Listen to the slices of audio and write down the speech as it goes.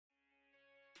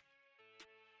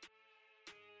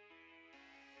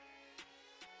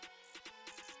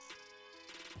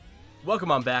Welcome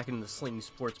on back into the Slinging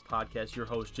Sports Podcast. Your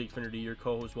host, Jake Finnerty, your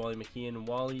co-host, Wally McKeon. And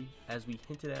Wally, as we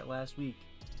hinted at last week,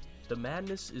 the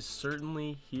madness is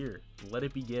certainly here. Let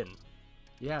it begin.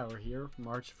 Yeah, we're here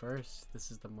March 1st. This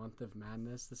is the month of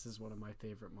madness. This is one of my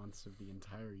favorite months of the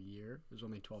entire year. There's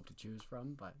only 12 to choose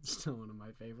from, but still one of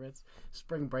my favorites.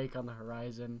 Spring break on the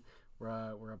horizon.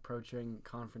 We're approaching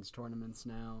conference tournaments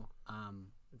now.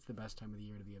 It's the best time of the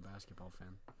year to be a basketball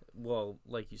fan. Well,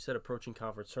 like you said, approaching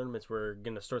conference tournaments, we're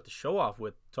going to start the show off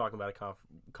with talking about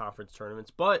conference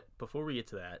tournaments. But before we get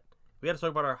to that, we got to talk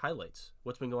about our highlights.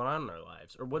 What's been going on in our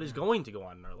lives, or what is going to go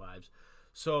on in our lives.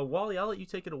 So, Wally, I'll let you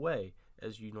take it away,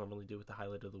 as you normally do with the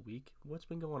highlight of the week. What's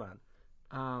been going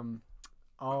on?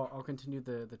 I'll continue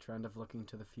the trend of looking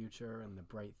to the future and the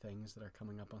bright things that are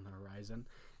coming up on the horizon.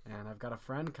 And I've got a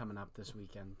friend coming up this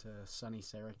weekend to sunny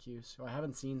Syracuse, who I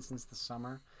haven't seen since the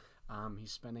summer.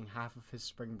 He's spending half of his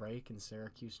spring break in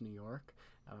Syracuse, New York.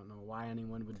 I don't know why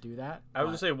anyone would do that. I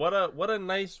was gonna say, what a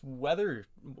nice weather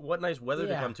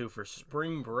to come to for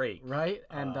spring break, right?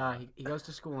 And he goes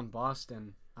to school in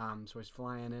Boston. So he's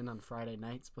flying in on Friday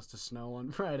night. It's supposed to snow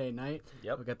on Friday night.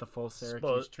 Yep. We'll get the full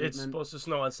Syracuse treatment. It's supposed to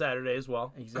snow on Saturday as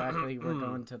well. Exactly. We're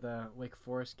going to the Wake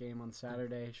Forest game on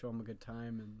Saturday. Show him a good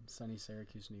time in sunny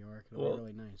Syracuse, New York. It'll be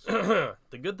really nice.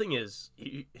 The good thing is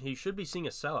he should be seeing a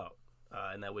sellout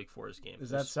in that Wake Forest game. Is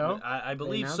that so? I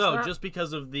believe so, that? Just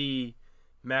because of the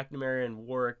McNamara and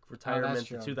Warwick retirement,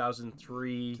 the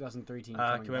 2003 team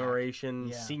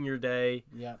commemoration, Senior Day.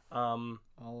 Yeah.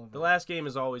 All of the last game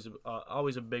is always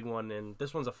a big one, and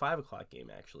this one's a 5:00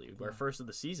 game actually. Our first of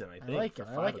the season, I think. I like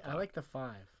it. I like the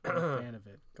 5. I'm a fan of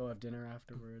it. Go have dinner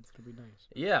afterwards. Could be nice.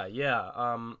 Yeah.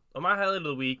 My highlight of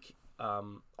the week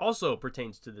also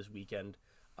pertains to this weekend.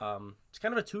 It's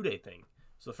kind of a 2-day thing.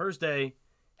 So the first day,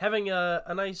 having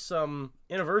a nice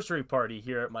anniversary party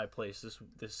here at my place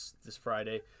this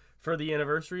Friday for the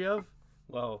anniversary of,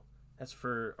 well, that's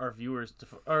for our viewers,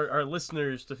 our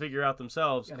listeners to figure out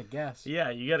themselves. You gotta guess.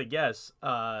 Yeah, you gotta guess.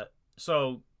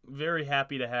 So very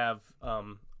happy to have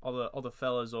all the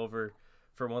fellas over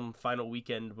for one final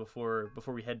weekend before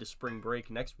we head to spring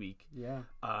break next week. Yeah.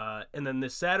 And then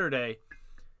this Saturday,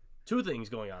 2 things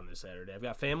going on this Saturday. I've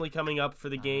got family coming up for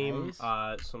the game.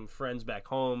 Nice. Some friends back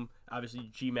home.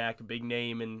 Obviously, GMAC, a big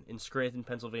name in Scranton,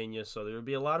 Pennsylvania. So there will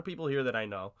be a lot of people here that I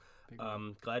know.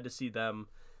 Glad to see them.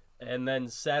 And then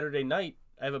Saturday night,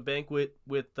 I have a banquet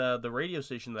with the radio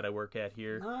station that I work at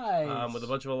here. Nice. With a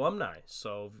bunch of alumni.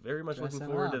 So very much looking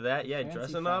forward to that. Yeah, Fancy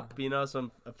dressing fun. up,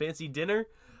 a fancy dinner.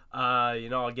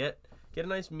 I'll get a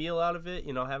nice meal out of it.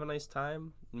 Have a nice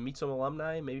time, meet some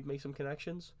alumni, maybe make some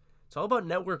connections. It's all about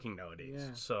networking nowadays.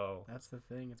 Yeah, so that's the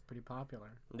thing. It's pretty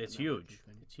popular. It's huge.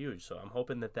 It's huge. So I'm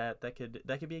hoping that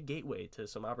could be a gateway to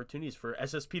some opportunities for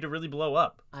SSP to really blow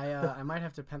up. I might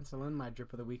have to pencil in my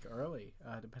drip of the week early,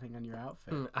 depending on your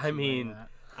outfit. I mean,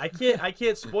 I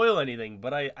can't spoil anything,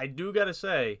 but I do gotta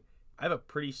say I have a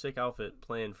pretty sick outfit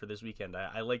planned for this weekend.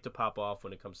 I like to pop off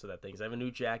when it comes to that thing. I have a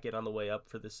new jacket on the way up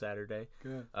for this Saturday.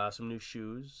 Good. Some new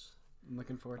shoes. I'm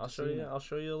looking forward to seeing it. I'll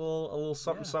show you a little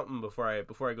something before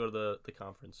I go to the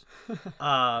conference.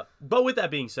 But with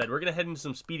that being said, we're gonna head into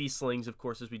some speedy slings, of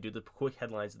course, as we do the quick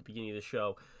headlines at the beginning of the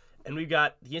show. And we've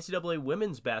got the NCAA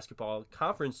women's basketball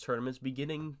conference tournaments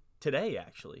beginning today,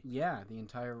 actually. Yeah, the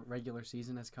entire regular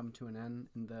season has come to an end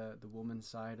in the women's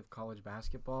side of college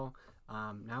basketball.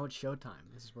 Now it's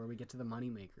showtime. This is where we get to the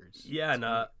moneymakers. Yeah, and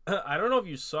I don't know if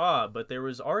you saw, but there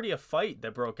was already a fight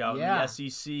that broke out in the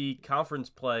SEC conference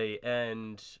play,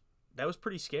 and that was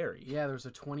pretty scary. Yeah, there was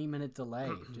a 20-minute delay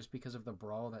just because of the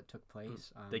brawl that took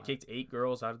place. They kicked 8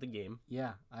 girls out of the game.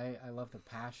 Yeah, I love the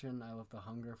passion. I love the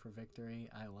hunger for victory.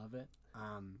 I love it.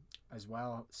 As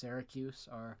well, Syracuse,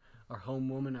 our home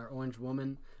woman, our orange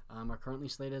woman, are currently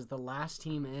slated as the last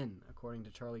team in, according to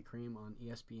Charlie Cream on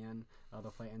ESPN. They'll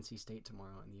play NC State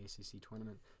tomorrow in the ACC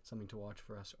tournament. Something to watch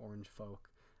for us orange folk.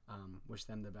 Wish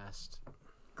them the best.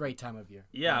 Great time of year.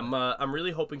 Yeah, I'm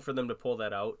really hoping for them to pull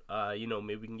that out.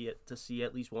 Maybe we can get to see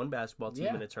at least one basketball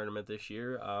team in a tournament this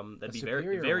year. That'd be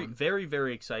very, very, very,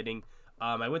 very exciting.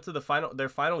 I went to their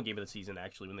final game of the season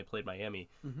actually when they played Miami,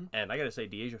 and I gotta say,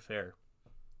 Deasia Fair,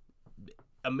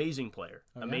 amazing player,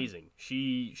 amazing.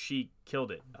 She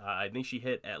killed it. I think she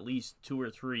hit at least 2 or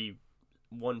 3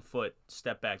 1-foot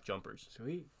step back jumpers.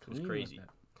 Sweet, it was crazy.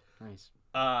 Nice.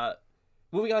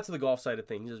 Moving on to the golf side of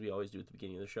things, as we always do at the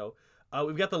beginning of the show.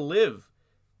 We've got the Live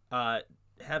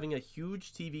having a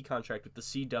huge TV contract with the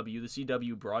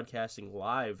CW broadcasting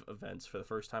live events for the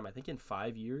first time, I think, in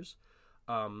 5 years,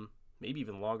 maybe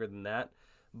even longer than that.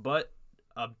 But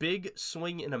a big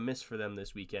swing and a miss for them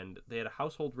this weekend. They had a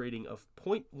household rating of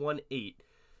 0.18,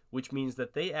 which means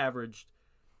that they averaged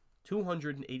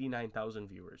 289,000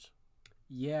 viewers.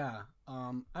 Yeah.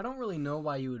 I don't really know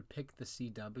why you would pick the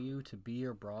CW to be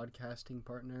your broadcasting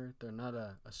partner. They're not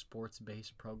a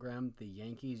sports-based program. The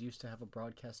Yankees used to have a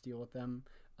broadcast deal with them.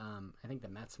 I think the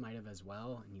Mets might have as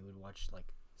well, and you would watch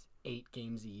like 8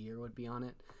 games a year would be on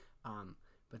it.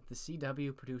 But the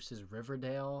CW produces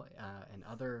Riverdale and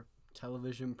other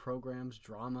television programs,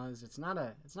 dramas. It's not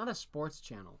a sports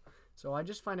channel. So I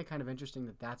just find it kind of interesting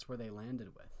that that's where they landed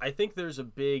with. I think there's a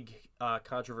big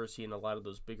controversy in a lot of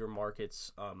those bigger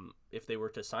markets. If they were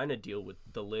to sign a deal with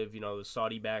the LIV, the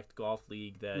Saudi-backed golf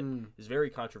league that is very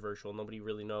controversial. Nobody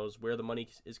really knows where the money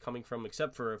is coming from,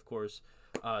 except for, of course,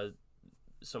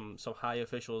 some high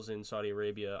officials in Saudi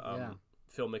Arabia.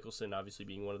 Phil Mickelson obviously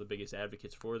being one of the biggest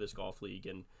advocates for this golf league,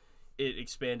 and it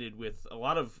expanded with a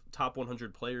lot of top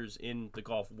 100 players in the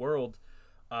golf world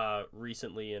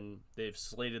recently, and they've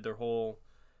slated their whole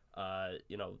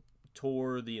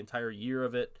tour, the entire year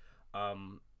of it.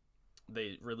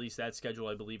 They released that schedule,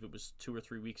 I believe it was 2 or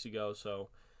 3 weeks ago, so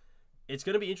it's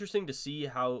going to be interesting to see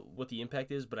what the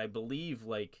impact is, but I believe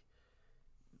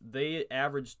they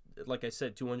averaged, like I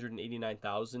said,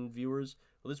 289,000 viewers.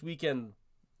 Well, this weekend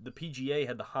the PGA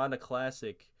had the Honda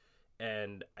Classic,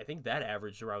 and I think that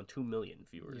averaged around 2 million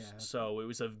viewers. Yeah, so it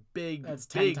was a big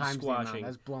squashing.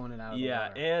 That's blowing it out of the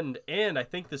water. and I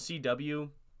think the CW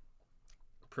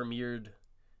premiered,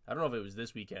 I don't know if it was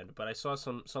this weekend, but I saw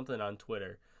something on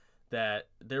Twitter that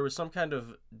there was some kind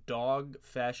of dog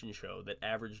fashion show that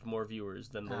averaged more viewers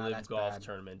than the LIV Golf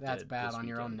tournament did. That's bad on weekend.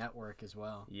 Your own network as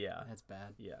well. Yeah. That's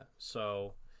bad. Yeah.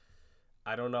 So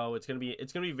I don't know. It's gonna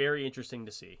be very interesting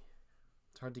to see.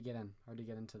 It's hard to get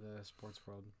into the sports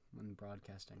world when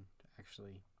broadcasting, to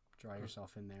actually draw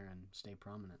yourself in there and stay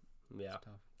prominent. Yeah,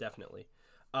 definitely.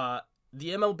 The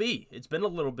MLB, it's been a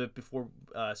little bit before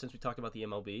since we talked about the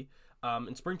MLB.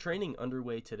 And spring training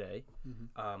underway today.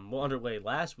 Mm-hmm. Underway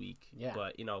last week,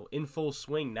 but in full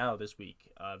swing now this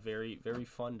week. Very, very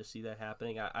fun to see that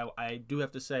happening. I do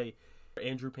have to say,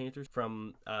 Andrew Painter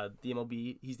from the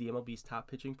MLB, he's the MLB's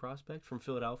top pitching prospect from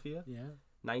Philadelphia. Yeah.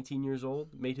 19 years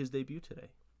old, made his debut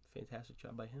today. Fantastic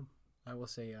job by him. I will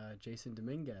say Jason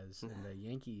Dominguez in the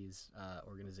Yankees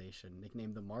organization,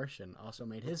 nicknamed the Martian, also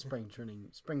made his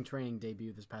spring training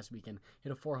debut this past weekend.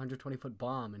 Hit a 420-foot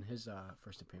bomb in his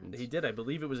first appearance. He did. I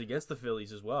believe it was against the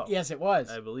Phillies as well. Yes, it was.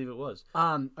 I believe it was.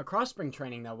 Across spring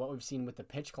training, though, what we've seen with the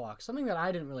pitch clock, something that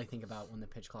I didn't really think about when the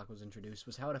pitch clock was introduced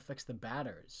was how it affects the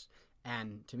batters.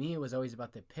 And to me, it was always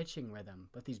about the pitching rhythm.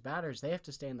 But these batters, they have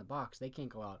to stay in the box. They can't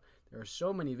go out. There are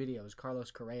so many videos.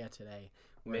 Carlos Correa today.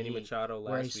 Manny Machado last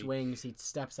week. Where he swings, he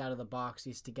steps out of the box.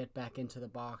 He has to get back into the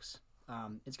box.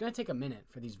 It's going to take a minute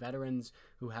for these veterans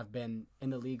who have been in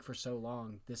the league for so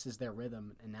long. This is their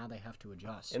rhythm, and now they have to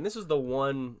adjust. And this is the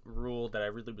one rule that I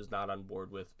really was not on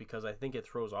board with because I think it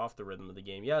throws off the rhythm of the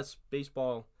game. Yes,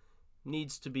 baseball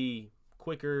needs to be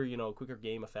quicker, quicker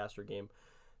game, a faster game.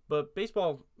 But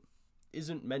baseball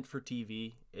isn't meant for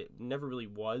TV. It never really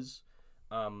was.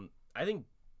 I think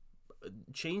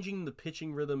changing the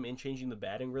pitching rhythm and changing the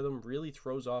batting rhythm really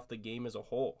throws off the game as a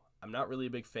whole. I'm not really a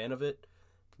big fan of it.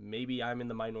 Maybe I'm in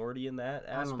the minority in that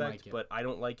aspect, but I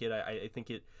don't like it. I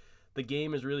think the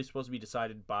game is really supposed to be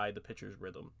decided by the pitcher's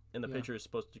rhythm, and the pitcher is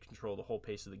supposed to control the whole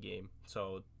pace of the game.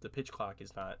 So the pitch clock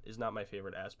is not my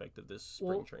favorite aspect of this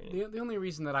spring training. The only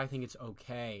reason that I think it's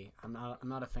okay, I'm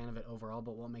not a fan of it overall,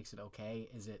 but what makes it okay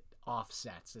is it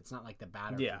offsets. It's not like the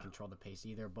batter can control the pace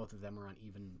either. Both of them are on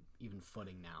even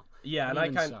footing now. Yeah, and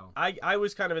I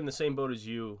was kind of in the same boat as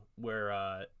you, where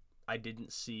I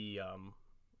didn't see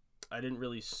I didn't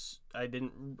really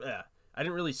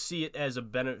see it as a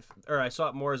benefit, or I saw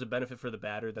it more as a benefit for the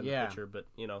batter than the pitcher. But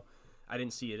I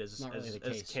didn't see it as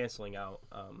canceling out.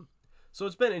 So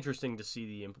it's been interesting to see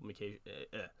the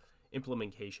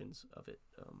implementations of it.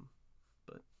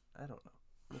 But I don't know.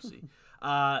 We'll see.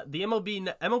 The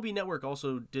MLB Network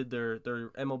also did their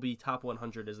MLB Top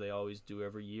 100 as they always do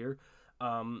every year.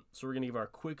 So we're gonna give our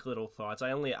quick little thoughts.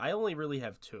 I only really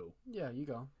have 2. Yeah, you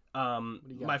go.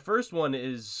 My first one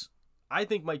is, I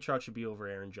think Mike Trout should be over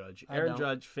Aaron Judge. Aaron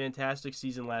Judge, fantastic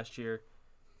season last year.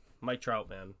 Mike Trout,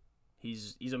 man,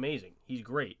 he's amazing. He's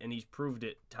great, and he's proved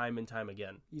it time and time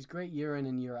again. He's great year in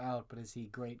and year out, but is he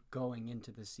great going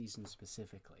into the season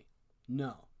specifically?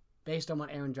 No. Based on what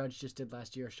Aaron Judge just did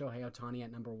last year, Shohei Ohtani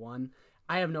at number 1.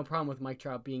 I have no problem with Mike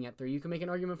Trout being at 3. You can make an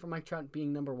argument for Mike Trout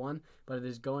being number 1, but it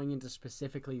is going into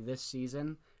specifically this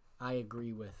season. I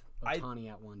agree with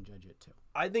Ohtani at 1, Judge at 2.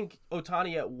 I think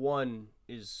Ohtani at 1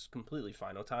 is completely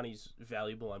fine. Ohtani's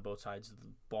valuable on both sides of the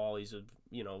ball. He's a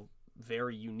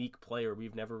very unique player.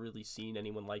 We've never really seen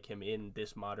anyone like him in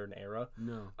this modern era.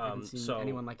 No, I haven't seen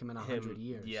anyone like him in 100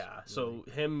 years. Yeah, really. So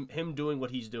him doing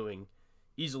what he's doing,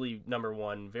 easily number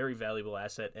one, very valuable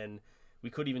asset, and we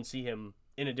could even see him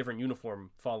in a different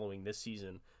uniform following this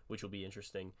season, which will be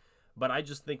interesting. But I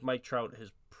just think Mike Trout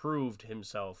has proved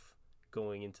himself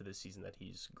going into this season that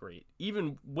he's great.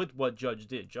 Even with what Judge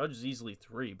did. Judge is easily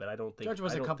 3, but I don't think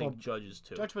Judge is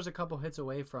 2. Judge was a couple hits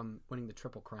away from winning the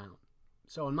Triple Crown.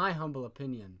 So in my humble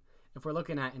opinion, if we're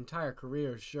looking at entire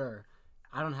careers, sure,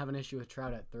 I don't have an issue with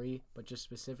Trout at 3, but just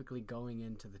specifically going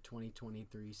into the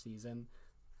 2023 season,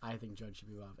 I think Judge should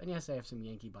be above. And yes, I have some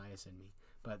Yankee bias in me,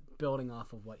 but building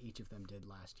off of what each of them did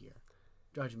last year,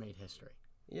 Judge made history.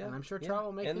 Yeah, and I'm sure Trout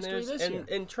will make history this year.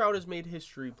 And Trout has made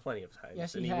history plenty of times.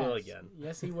 Yes, and he will again.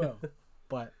 Yes, he will.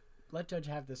 But let Judge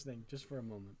have this thing just for a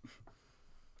moment.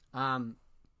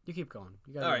 You keep going.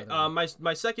 You got all right.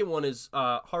 My second one is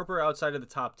Harper outside of the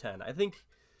top 10. I think,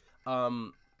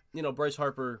 Bryce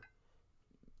Harper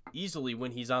easily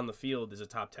when he's on the field is a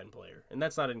top 10 player, and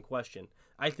that's not in question.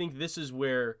 I think this is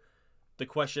where the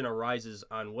question arises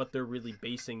on what they're really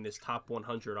basing this top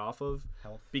 100 off of,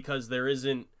 because there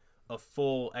isn't a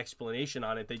full explanation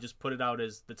on it. They just put it out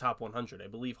as the top 100. I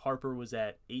believe Harper was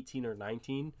at 18 or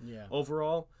 19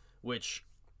 overall, which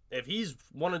if he's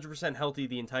 100% healthy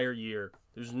the entire year,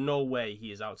 there's no way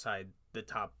he is outside the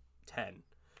top 10.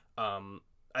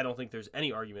 I don't think there's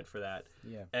any argument for that.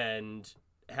 Yeah. And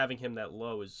having him that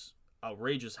low is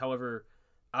outrageous. However,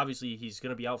 obviously he's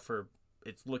going to be out for,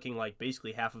 it's looking like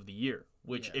basically half of the year,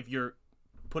 which if you're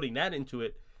putting that into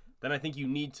it, then I think you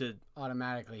need to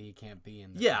automatically he can't be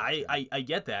in. I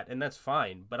get that, and that's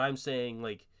fine. But I'm saying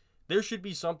like there should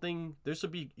be something. There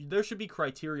should be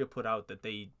criteria put out that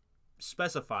they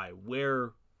specify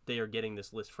where they are getting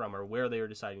this list from or where they are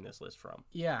deciding this list from.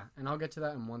 Yeah, and I'll get to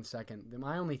that in 1 second.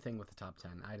 My only thing with the top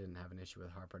 10, I didn't have an issue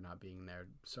with Harper not being there.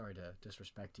 Sorry to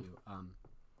disrespect you.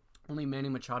 Only Manny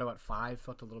Machado at 5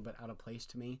 felt a little bit out of place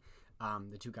to me.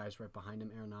 The two guys right behind him,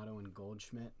 Arenado and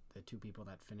Goldschmidt, the two people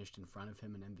that finished in front of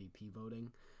him in MVP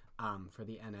voting for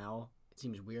the NL. It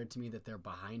seems weird to me that they're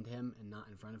behind him and not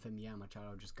in front of him. Yeah,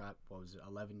 Machado just got,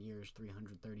 11 years,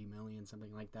 $330 million,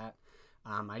 something like that.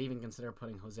 I'd even consider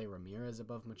putting Jose Ramirez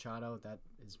above Machado. That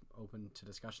is open to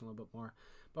discussion a little bit more.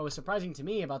 But what was surprising to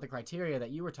me about the criteria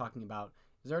that you were talking about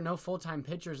is there are no full-time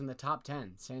pitchers in the top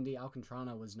 10. Sandy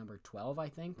Alcantara was number 12, I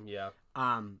think. Yeah.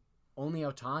 Only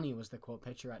Ohtani was the quote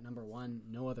pitcher at number 1.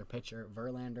 No other pitcher.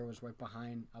 Verlander was right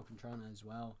behind Alcantara as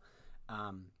well.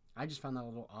 I just found that a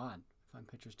little odd. I find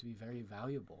pitchers to be very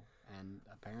valuable, and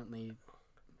apparently,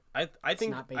 I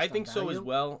think so as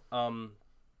well.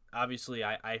 Obviously,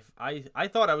 I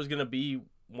thought I was gonna be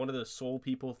one of the sole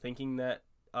people thinking that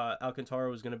Alcantara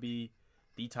was gonna be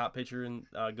the top pitcher in,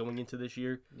 going into this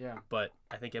year. Yeah. But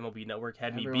I think MLB Network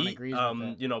had Everyone me beat. Agrees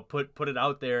with it. Put it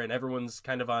out there, and everyone's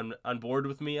kind of on board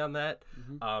with me on that.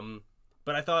 Mm-hmm.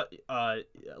 But I thought,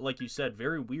 like you said,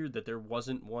 very weird that there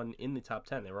wasn't one in the top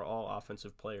 10. They were all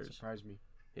offensive players. Surprised me.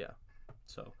 Yeah.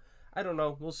 So I don't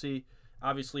know. We'll see.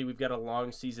 Obviously, we've got a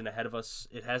long season ahead of us.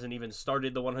 It hasn't even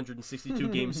started the 162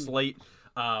 game slate.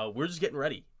 We're just getting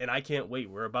ready, and I can't wait.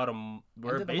 We're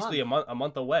basically a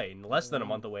month away, less than a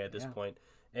month away at this point,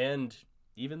 and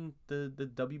even the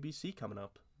WBC coming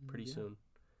up pretty soon.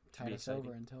 Tide us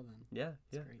over until then. Yeah,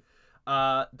 That's great.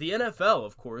 The NFL,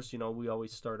 of course. We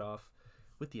always start off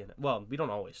with the NFL. Well, we don't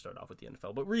always start off with the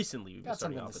NFL, but recently we've been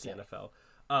starting off with the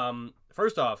NFL.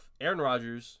 First off, Aaron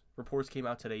Rodgers, reports came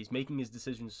out today. He's making his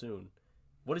decision soon.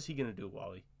 What is he going to do,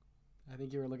 Wally? I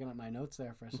think you were looking at my notes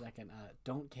there for a second.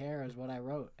 Don't care is what I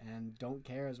wrote, and don't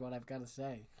care is what I've got to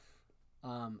say.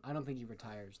 I don't think he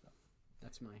retires, though.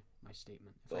 That's my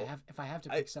statement. If I have to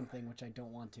pick something, which I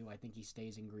don't want to, I think he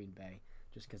stays in Green Bay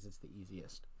just because it's the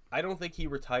easiest. I don't think he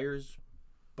retires,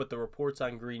 but the reports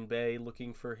on Green Bay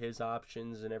looking for his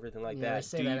options and everything like that. I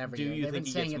say that every year. They've been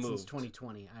saying it since moved?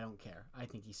 2020. I don't care. I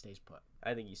think he stays put.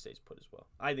 I think he stays put as well.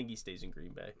 I think he stays in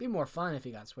Green Bay. It'd be more fun if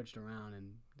he got switched around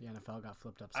and the NFL got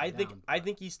flipped upside down. I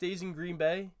think he stays in Green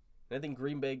Bay, and I think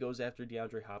Green Bay goes after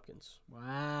DeAndre Hopkins.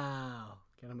 Wow.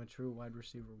 Get him a true wide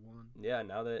receiver 1. Yeah,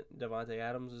 now that Devontae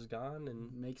Adams is gone,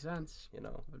 and makes sense. It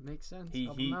makes sense.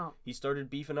 He started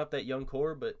beefing up that young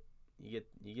core, but you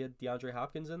get DeAndre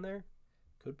Hopkins in there.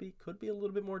 Could be a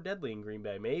little bit more deadly in Green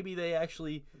Bay. Maybe they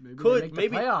actually could.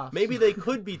 Maybe they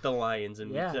could beat the Lions in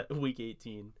week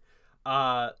 18.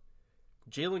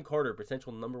 Jalen Carter,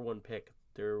 potential number 1 pick.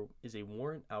 There is a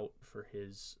warrant out for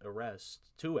his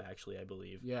arrest, 2 actually, I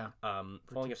believe. Yeah.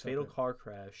 Following a fatal car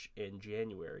crash in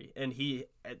January, and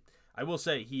I will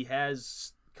say, he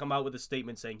has come out with a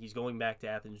statement saying he's going back to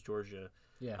Athens, Georgia.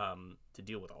 Yeah. To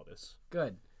deal with all this.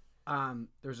 Good.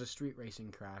 There's a street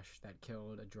racing crash that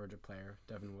killed a Georgia player,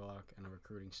 Devin Willock, and a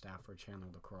recruiting staff for Chandler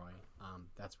LaCroix.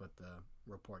 That's what the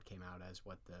report came out as,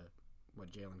 what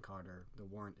Jalen Carter, the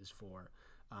warrant is for.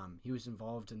 He was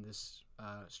involved in this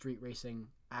street racing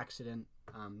accident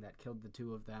that killed the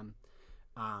two of them.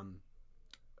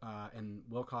 And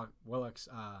Willock's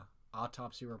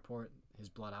autopsy report, his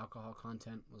blood alcohol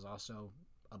content was also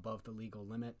above the legal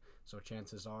limit. So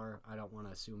chances are, I don't want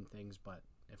to assume things, but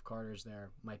if Carter's there,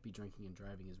 might be drinking and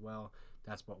driving as well.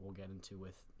 That's what we'll get into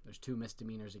with. There's 2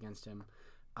 misdemeanors against him.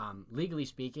 Legally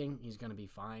speaking, he's going to be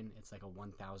fine. It's like a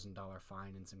 $1,000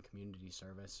 fine and some community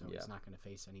service, so he's not going to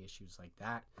face any issues like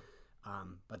that.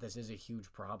 But this is a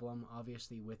huge problem,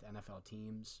 obviously, with NFL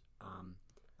teams.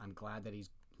 I'm glad that he's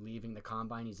leaving the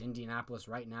combine. He's in Indianapolis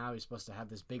right now. He's supposed to have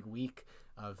this big week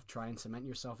of try and cement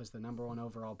yourself as the number 1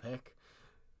 overall pick.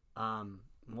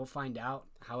 We'll find out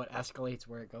how it escalates,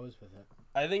 where it goes with it.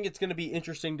 I think it's going to be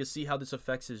interesting to see how this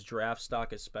affects his draft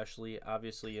stock, especially.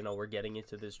 Obviously, we're getting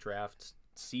into this draft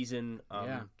season.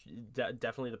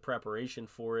 Definitely the preparation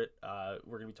for it.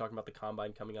 We're going to be talking about the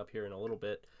combine coming up here in a little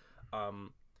bit.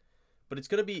 But it's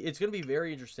going to be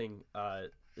very interesting.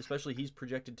 Especially he's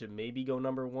projected to maybe go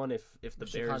number 1 if the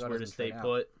Bears were to stay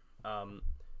put.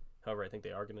 However, I think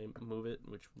they are going to move it.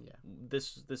 Which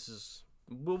this is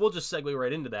we'll just segue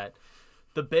right into that.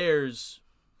 The Bears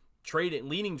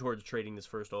leaning towards trading this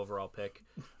first overall pick.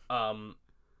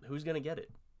 Who's going to get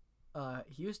it?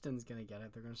 Houston's going to get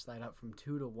it. They're going to slide up from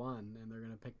 2 to 1, and they're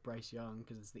going to pick Bryce Young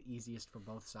because it's the easiest for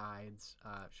both sides.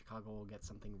 Chicago will get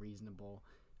something reasonable.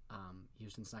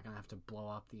 Houston's not going to have to blow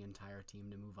up the entire team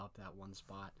to move up that 1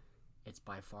 spot. It's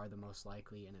by far the most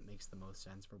likely, and it makes the most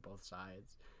sense for both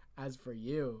sides. As for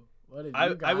you, what have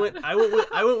you got?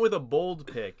 I went with a bold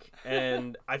pick,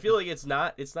 and I feel like it's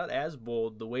not as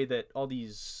bold the way that all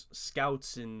these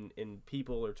scouts and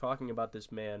people are talking about this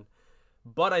man.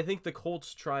 But I think the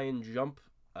Colts try and jump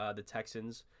the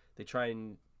Texans. They try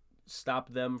and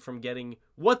stop them from getting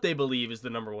what they believe is the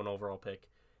number 1 overall pick.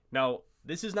 Now,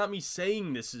 this is not me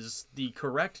saying this is the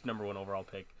correct number 1 overall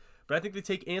pick, but I think they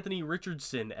take Anthony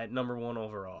Richardson at number 1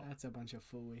 overall. That's a bunch of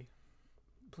fooey.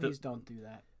 Please don't do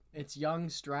that. It's Young,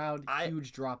 Stroud,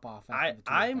 huge drop off.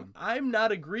 I'm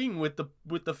not agreeing with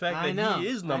the fact that he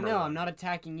is number 1. I'm not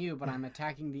attacking you, but I'm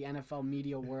attacking the NFL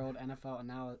media world,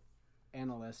 NFL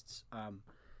analysts.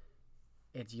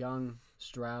 It's Young,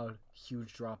 Stroud,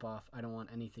 huge drop off. I don't want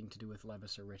anything to do with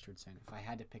Levis or Richardson. If I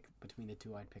had to pick between the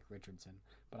two, I'd pick Richardson,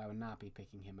 but I would not be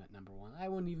picking him at number 1. I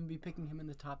wouldn't even be picking him in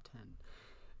the top 10.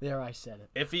 There, I said it.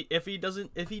 If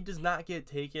he does not get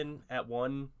taken at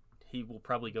 1, he will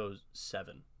probably go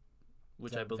 7.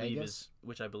 Which I believe is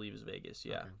Vegas,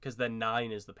 yeah. Because then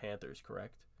 9 is the Panthers,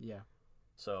 correct? Yeah.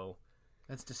 So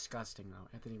that's disgusting, though.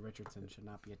 Anthony Richardson should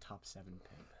not be a top 7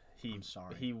 pick. I'm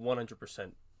sorry. He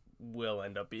 100% will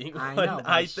end up being one.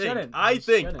 I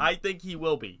think he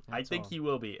will be. He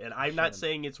will be, and I'm not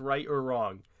saying it's right or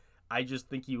wrong. I just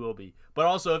think he will be. But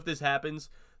also, if this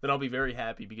happens, then I'll be very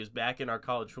happy because back in our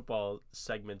college football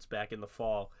segments back in the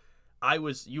fall,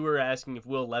 you were asking if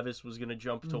Will Levis was going to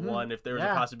jump to 1, if there was a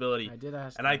possibility. I did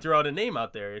ask. And I threw out a name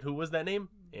out there. And who was that name?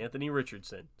 Anthony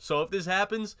Richardson. So if this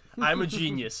happens, I'm a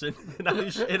genius. and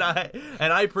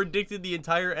I predicted the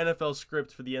entire NFL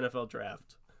script for the NFL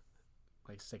draft.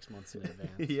 Like 6 months in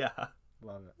advance. Yeah.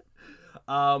 Love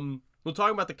it. We'll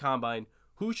talk about the combine.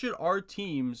 Who should our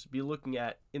teams be looking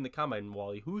at in the combine,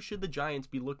 Wally? Who should the Giants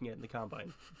be looking at in the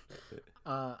combine?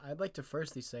 I'd like to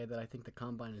firstly say that I think the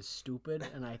combine is stupid,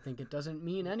 and I think it doesn't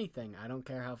mean anything. I don't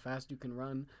care how fast you can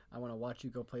run. I want to watch you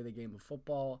go play the game of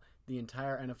football. The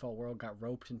entire NFL world got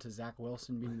roped into Zach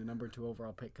Wilson being the number 2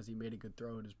 overall pick because he made a good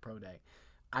throw at his pro day.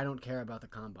 I don't care about the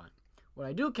combine. What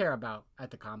I do care about at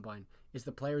the combine is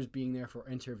the players being there for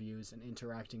interviews and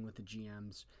interacting with the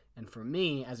GMs. And for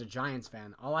me, as a Giants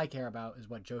fan, all I care about is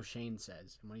what Joe Shane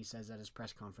says and what he says at his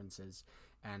press conferences.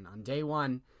 And on day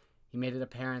 1, he made it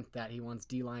apparent that he wants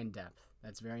D-line depth.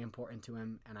 That's very important to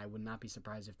him, and I would not be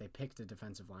surprised if they picked a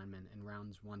defensive lineman in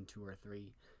rounds 1, 2, or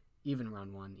 3, even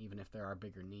round 1, even if there are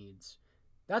bigger needs.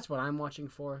 That's what I'm watching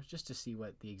for, just to see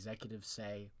what the executives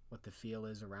say, what the feel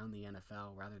is around the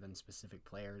NFL rather than specific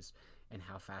players, and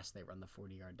how fast they run the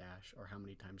 40-yard dash or how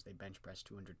many times they bench press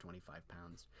 225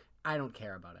 pounds. I don't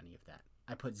care about any of that.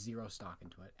 I put 0 stock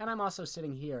into it. And I'm also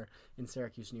sitting here in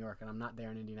Syracuse, New York, and I'm not there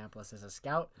in Indianapolis as a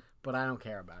scout, but I don't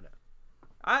care about it.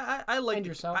 I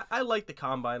like the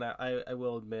combine. I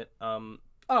will admit.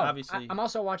 Obviously, I'm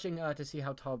also watching to see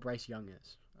how tall Bryce Young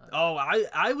is.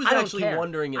 I was actually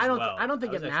wondering as well. I don't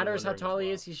think it matters how tall he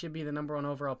is. He should be the number 1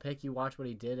 overall pick. You watch what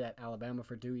he did at Alabama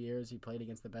for 2 years. He played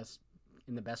against the best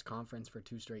in the best conference for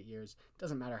 2 straight years.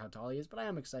 Doesn't matter how tall he is, but I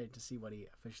am excited to see what he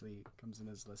officially comes in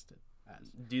as listed as.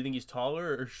 Do you think he's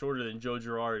taller or shorter than Joe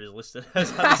Girard is listed as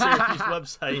on the Syracuse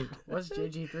website? What's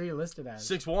JG3 listed as?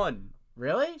 6'1".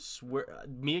 Really? Swear,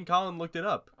 me and Colin looked it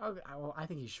up. Oh, well, I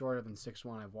think he's shorter than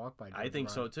 6'1". I've walked by Joe I think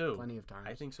Girard so too. plenty of times.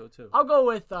 I think so too. I'll go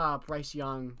with Bryce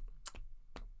Young.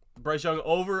 Bryce Young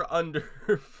over under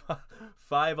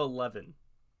 5'11".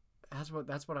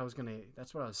 That's what I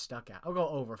was stuck at. I'll go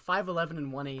over 5'11"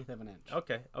 and 1/8 of an inch.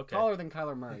 Okay. Taller than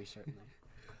Kyler Murray, certainly.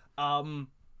 Well,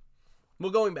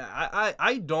 going back,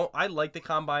 I like the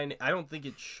combine. I don't think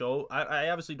it I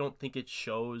obviously don't think it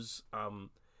shows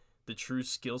the true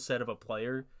skill set of a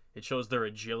player. It shows their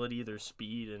agility, their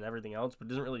speed, and everything else, but it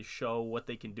doesn't really show what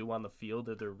they can do on the field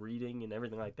or their reading and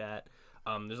everything like that.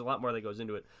 There's a lot more that goes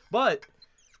into it. But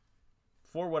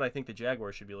for what I think the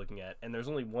Jaguars should be looking at, and there's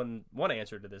only one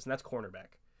answer to this, and that's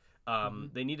cornerback.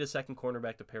 They need a second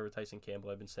cornerback to pair with Tyson Campbell.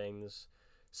 I've been saying this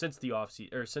since the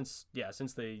offseason, or since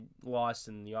they lost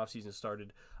and the offseason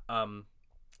started.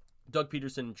 Doug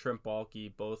Peterson and Trent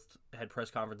Baalke both had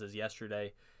press conferences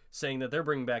yesterday saying that they're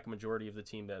bringing back a majority of the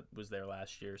team that was there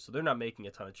last year, so they're not making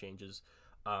a ton of changes.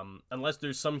 Unless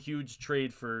there's some huge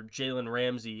trade for Jalen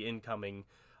Ramsey incoming,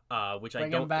 which I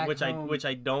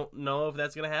don't know if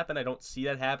that's gonna happen. I don't see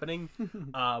that happening.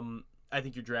 I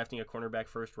think you're drafting a cornerback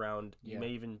first round. You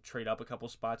may even trade up a couple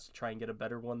spots to try and get a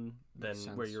better one than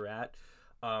where you're at.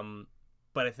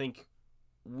 But I think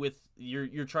with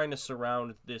you're trying to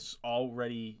surround this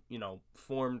already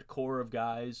formed core of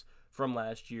guys from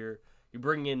last year. You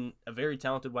bring in a very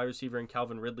talented wide receiver in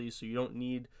Calvin Ridley, so you don't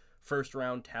need first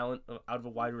round talent out of a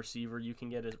wide receiver. You can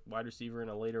get a wide receiver in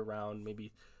a later round,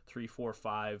 maybe 3, 4,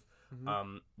 5.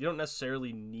 You don't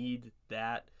necessarily need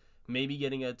that. Maybe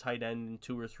getting a tight end in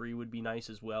 2 or 3 would be nice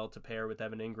as well to pair with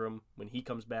Evan Ingram when he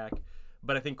comes back.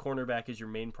 But I think cornerback is your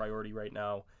main priority right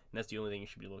now, and that's the only thing you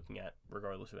should be looking at,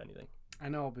 regardless of anything. I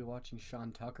know I'll be watching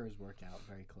Sean Tucker's workout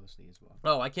very closely as well.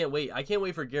 Oh, I can't wait. I can't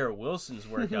wait for Garrett Wilson's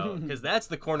workout, because that's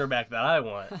the cornerback that I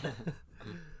want.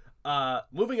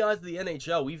 Moving on to the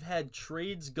NHL, we've had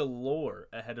trades galore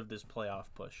ahead of this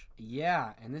playoff push.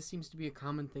 Yeah, and this seems to be a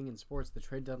common thing in sports. The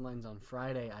trade deadline's on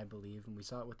Friday, I believe, and we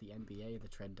saw it with the NBA, the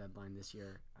trade deadline this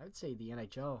year. I would say the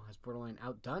NHL has borderline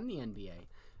outdone the NBA.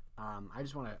 I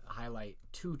just want to highlight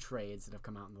 2 trades that have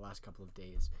come out in the last couple of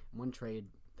days. One trade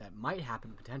that might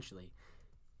happen potentially.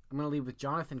 I'm going to lead with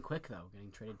Jonathan Quick, though,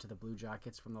 getting traded to the Blue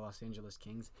Jackets from the Los Angeles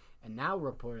Kings. And now,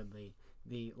 reportedly,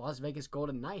 the Las Vegas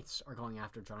Golden Knights are going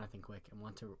after Jonathan Quick and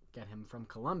want to get him from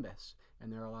Columbus.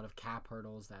 And there are a lot of cap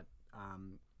hurdles that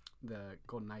the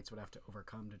Golden Knights would have to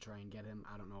overcome to try and get him.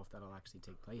 I don't know if that'll actually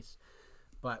take place.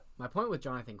 But my point with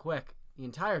Jonathan Quick, the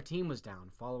entire team was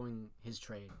down following his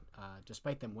trade,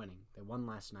 despite them winning. They won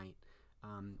last night,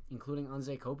 including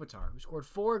Anze Kopitar, who scored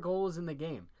 4 goals in the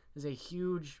game. This is a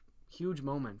huge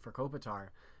moment for Kopitar.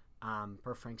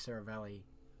 Per Frank Saravelli,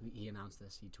 he announced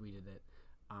this, he tweeted it.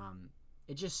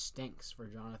 It just stinks for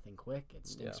Jonathan Quick. It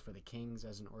stinks for the Kings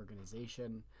as an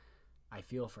organization. I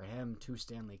feel for him. 2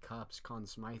 Stanley Cups, Conn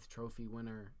Smythe Trophy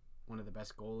winner, one of the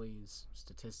best goalies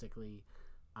statistically.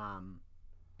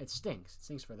 It stinks. It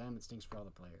stinks for them. It stinks for all the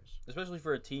players. Especially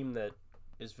for a team that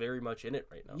is very much in it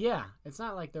right now. Yeah, it's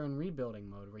not like they're in rebuilding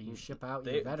mode where you ship out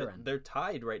your veteran. They're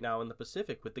tied right now in the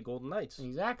Pacific with the Golden Knights.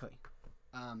 Exactly.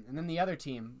 And then the other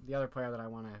team, the other player that I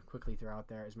want to quickly throw out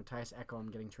there is Matthias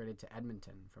Ekholm getting traded to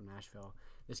Edmonton from Nashville.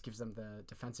 This gives them the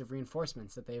defensive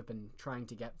reinforcements that they have been trying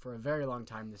to get for a very long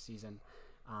time this season.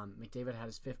 McDavid had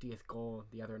his 50th goal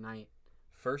the other night.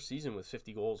 First season with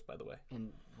 50 goals, by the way.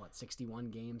 In, 61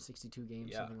 games, 62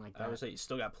 games, something like that. I would say you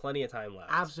still got plenty of time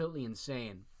left. Absolutely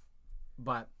insane.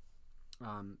 But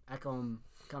Ekholm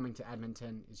coming to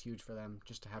Edmonton is huge for them,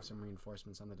 just to have some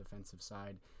reinforcements on the defensive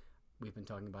side. We've been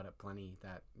talking about it plenty,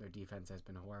 that their defense has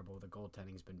been horrible. The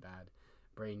goaltending's been bad.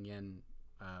 Bringing in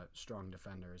a strong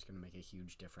defender is going to make a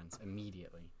huge difference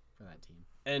immediately for that team.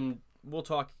 And we'll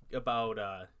talk about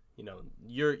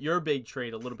your big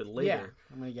trade a little bit later.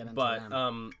 Yeah, I'm going to get into them. But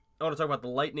I want to talk about the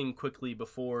Lightning quickly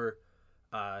before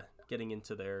getting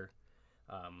into their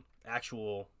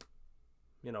actual,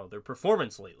 their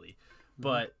performance lately.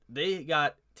 But they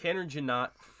got Tanner Janot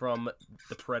from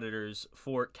the Predators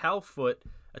for Cal Foote,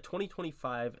 a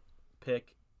 2025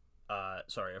 pick, a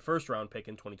first-round pick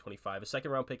in 2025, a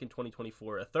second-round pick in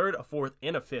 2024, a third, a fourth,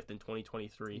 and a fifth in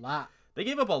 2023. They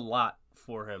gave up a lot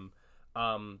for him,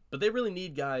 but they really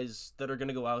need guys that are going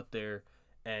to go out there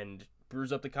and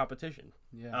bruise up the competition.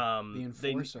 Yeah, the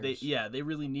enforcers. They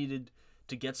really needed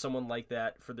to get someone like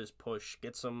that for this push.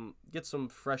 Get some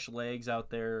fresh legs out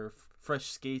there, fresh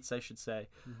skates, I should say.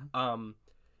 Mm-hmm.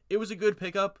 It was a good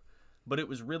pickup. but it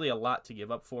was really a lot to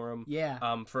give up for him.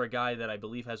 Yeah. For a guy that I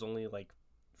believe has only like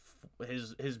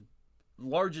his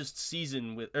largest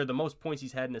season or the most points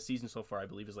he's had in a season so far, I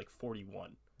believe, is like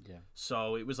 41. Yeah.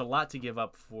 So it was a lot to give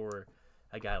up for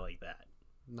a guy like that.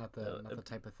 Not the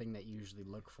type of thing that you usually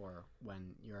look for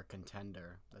when you're a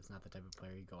contender. That's not the type of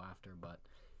player you go after. But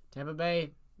Tampa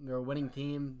Bay, they're a winning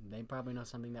team. They probably know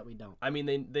something that we don't. I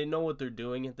mean, they know what they're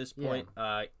doing at this point.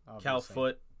 Yeah, Cal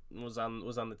Foote was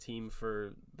on the team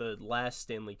for the last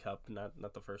Stanley Cup,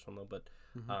 not the first one though. But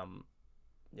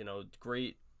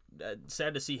great.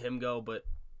 Sad to see him go, but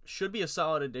should be a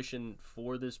solid addition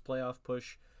for this playoff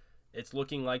push. It's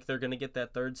looking like they're going to get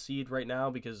that third seed right now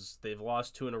because they've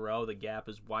lost 2 in a row. The gap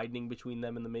is widening between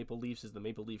them and the Maple Leafs as the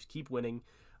Maple Leafs keep winning,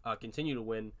 continue to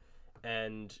win,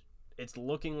 and it's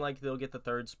looking like they'll get the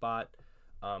third spot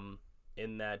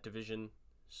in that division.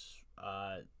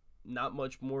 Not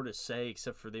much more to say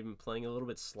except for they've been playing a little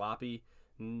bit sloppy,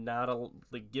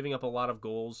 giving up a lot of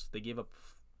goals. They gave up,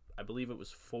 I believe it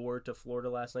was 4 to Florida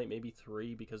last night, maybe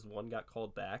 3 because one got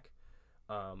called back.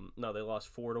 No, they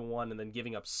lost 4-1 and then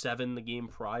giving up 7 the game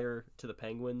prior to the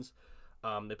Penguins.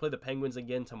 They play the Penguins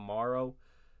again tomorrow,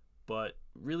 but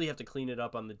really have to clean it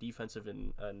up on the defensive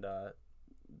and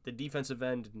the defensive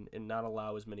end and not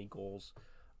allow as many goals.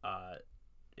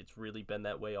 It's really been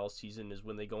that way all season. Is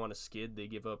when they go on a skid, they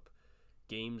give up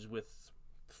games with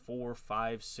 4,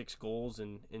 5, 6 goals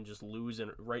and just lose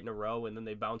right in a row, and then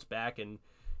they bounce back and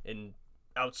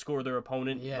outscore their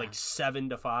opponent like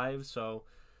 7-5. So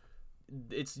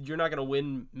you're not going to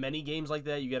win many games like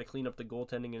that. You got to clean up the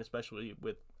goaltending, and especially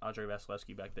with Andrei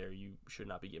Vasilevsky back there, you should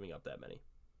not be giving up that many.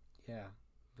 Yeah.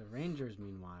 The Rangers,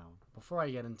 meanwhile, before I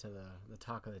get into the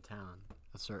talk of the town,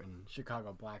 a certain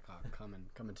Chicago Blackhawk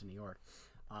coming to New York,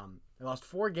 they lost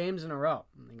 4 games in a row.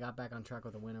 They got back on track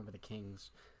with a win over the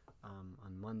Kings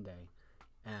on Monday,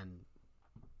 and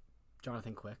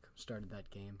Jonathan Quick started that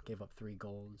game, gave up 3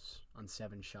 goals on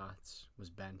 7 shots, was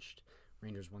benched.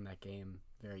 Rangers won that game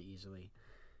very easily.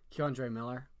 Keandre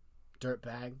Miller,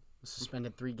 dirtbag, was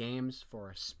suspended 3 games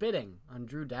for spitting on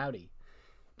Drew Doughty.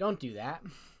 Don't do that.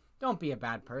 Don't be a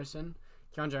bad person.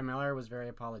 Keandre Miller was very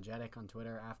apologetic on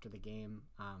Twitter after the game,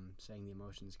 saying the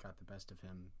emotions got the best of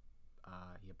him.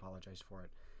 He apologized for it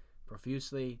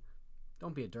profusely.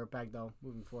 Don't be a dirtbag, though.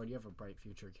 Moving forward, you have a bright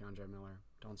future, Keandre Miller.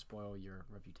 Don't spoil your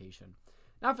reputation.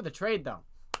 Now for the trade, though.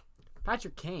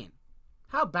 Patrick Kane.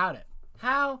 How about it?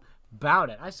 How about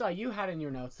it? I saw you had in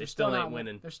your notes. They still ain't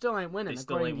winning. They still ain't winning,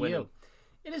 according to you.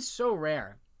 It is so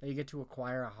rare that you get to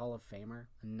acquire a Hall of Famer,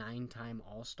 a 9-time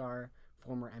All-Star,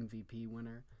 former MVP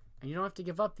winner, and you don't have to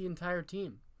give up the entire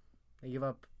team. They give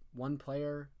up 1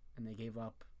 player, and they gave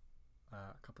up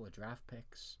a couple of draft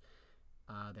picks.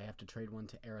 They have to trade one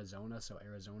to Arizona so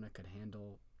Arizona could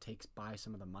takes by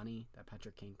some of the money that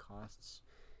Patrick Kane costs.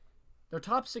 Their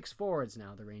top 6 forwards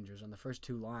now, the Rangers, on the first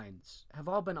 2 lines, have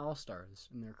all been All-Stars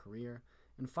in their career,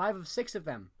 and 5 of 6 of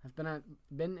them have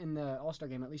been in the All-Star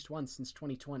game at least once since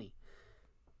 2020.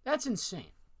 That's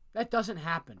insane. That doesn't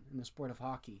happen in the sport of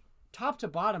hockey. Top to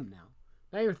bottom now.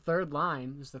 Now your third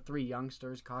line is the 3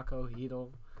 youngsters, Kakko,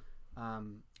 Hedl,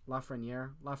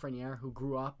 Lafreniere, who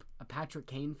grew up a Patrick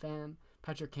Kane fan.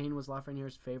 Patrick Kane was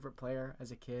Lafreniere's favorite player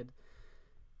as a kid.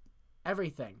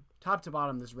 Everything, top to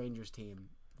bottom, this Rangers team,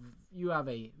 you have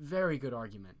a very good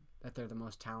argument that they're the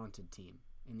most talented team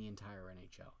in the entire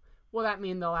NHL. Will that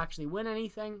mean they'll actually win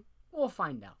anything? We'll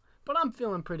find out. But I'm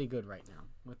feeling pretty good right now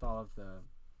with all of the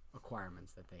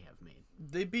acquirements that they have made.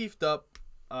 They beefed up.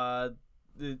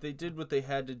 They did what they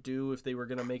had to do if they were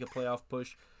going to make a playoff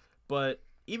push. But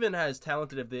even as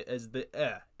talented as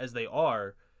they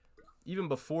are, even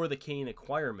before the Kane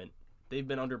acquirement, they've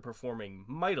been underperforming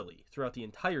mightily throughout the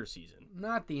entire season.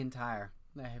 Not the entire.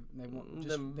 They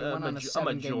went on a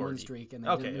 7-game win streak, and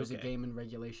they didn't lose a game in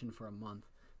regulation for a month.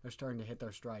 They're starting to hit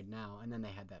their stride now, and then they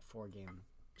had that 4-game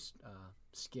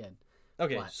skid.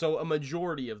 Okay, so a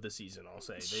majority of the season, I'll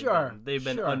say. They've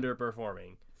been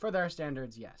underperforming. For their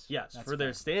standards, yes. Yes, for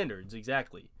their standards,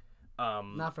 exactly.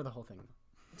 Not for the whole thing.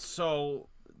 So,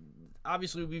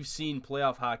 obviously, we've seen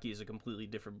playoff hockey as a completely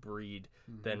different breed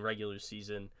than regular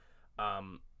season.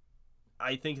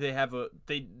 I think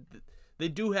they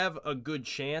do have a good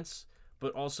chance,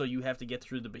 but also you have to get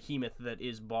through the behemoth that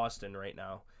is Boston right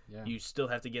now. Yeah. You still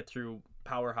have to get through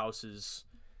powerhouses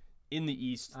in the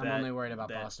East. I'm only worried about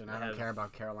Boston. I don't care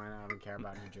about Carolina. I don't care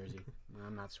about New Jersey.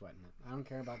 I'm not sweating it. I don't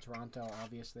care about Toronto,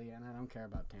 obviously, and I don't care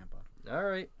about Tampa. All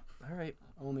right.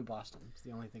 Only Boston. It's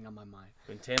the only thing on my mind.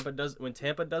 When Tampa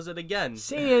does it again.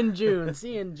 See you in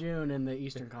June. In the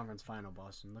Eastern Conference Final,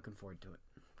 Boston. Looking forward to it.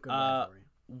 Good rivalry.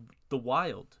 the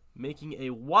Wild making a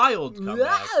wild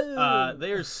comeback.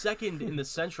 They are second in the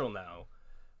Central now,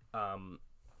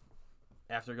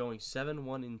 after going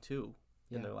 7-1-2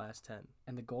 in their last 10.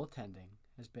 And the goaltending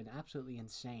has been absolutely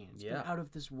insane. It's been out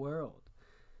of this world.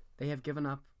 They have given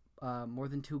up more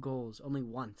than 2 goals only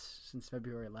once since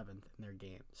February 11th in their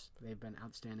games. They've been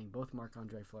outstanding, both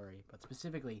Marc-Andre Fleury, but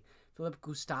specifically Philip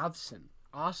Gustafsson.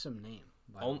 Awesome name,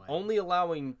 by the way. Only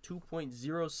allowing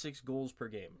 2.06 goals per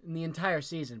game. In the entire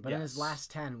season, but in his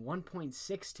last 10,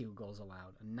 1.62 goals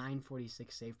allowed, a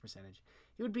 .946 save percentage.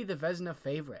 He would be the Vezina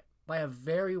favorite by a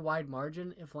very wide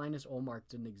margin if Linus Ullmark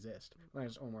didn't exist.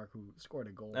 Linus Ullmark, who scored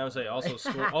a goal. I would say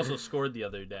also scored the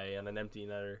other day on an empty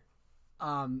netter.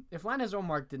 If Linus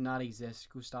Ullmark did not exist,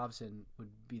 Gustafsson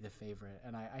would be the favorite,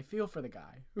 and I feel for the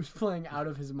guy who's playing out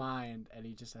of his mind, and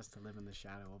he just has to live in the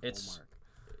shadow of Ullmark.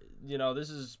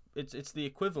 It's the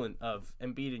equivalent of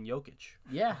Embiid and Jokic.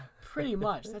 Yeah, pretty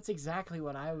much. That's exactly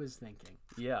what I was thinking.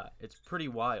 Yeah, it's pretty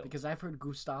wild. Because I've heard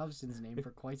Gustafsson's name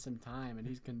for quite some time, and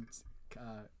he's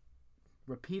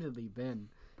repeatedly been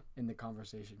in the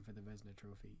conversation for the Vezina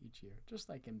Trophy each year, just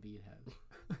like Embiid has.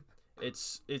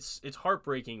 It's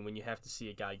heartbreaking when you have to see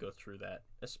a guy go through that,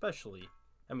 especially,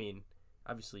 I mean,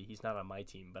 obviously he's not on my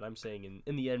team, but I'm saying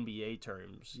in the NBA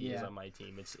terms, he is on my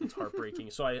team. It's heartbreaking.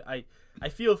 So I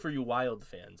feel for you Wild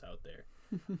fans out there.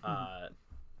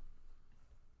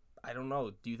 I don't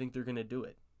know. Do you think they're gonna do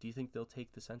it? Do you think they'll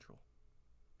take the Central?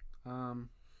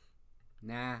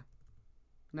 Nah,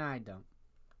 I don't.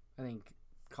 I think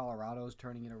Colorado's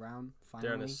turning it around, finally.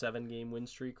 They're on a 7-game win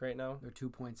streak right now. They're 2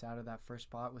 points out of that first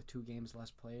spot with 2 games less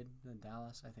played than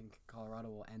Dallas. I think Colorado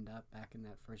will end up back in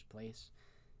that first place.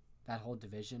 That whole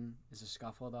division is a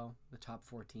scuffle, though. The top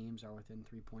 4 teams are within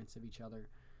 3 points of each other.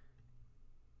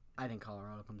 I think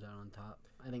Colorado comes out on top.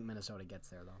 I think Minnesota gets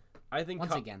there, though. I think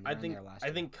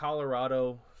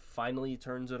Colorado finally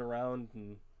turns it around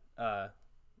and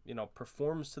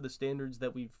performs to the standards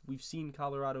that we've seen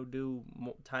Colorado do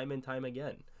time and time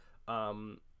again.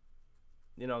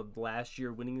 Last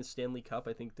year winning the Stanley Cup,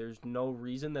 I think there's no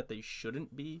reason that they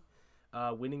shouldn't be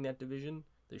winning that division.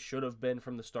 They should have been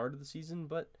from the start of the season,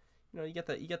 but you get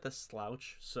the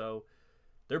slouch. So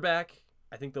they're back.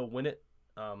 I think they'll win it.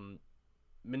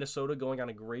 Minnesota going on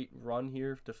a great run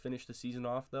here to finish the season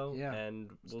off, though,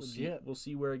 and we'll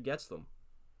see where it gets them.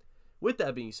 With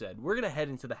that being said, we're going to head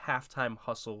into the halftime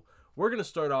hustle. We're going to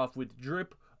start off with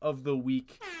Drip of the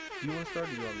Week. Do you want to start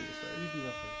or do you want me to start? You can go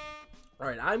first. All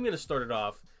right, I'm going to start it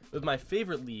off with my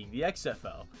favorite league, the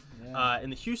XFL,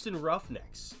 and the Houston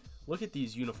Roughnecks. Look at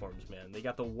these uniforms, man. They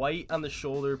got the white on the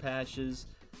shoulder patches.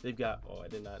 They've got, I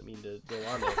did not mean to go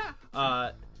on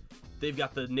there. They've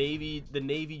got the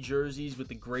navy jerseys with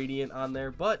the gradient on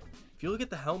there. But if you look at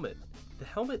the helmet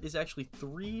is actually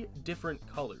 3 different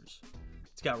colors.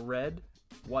 It's got red,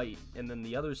 white, and then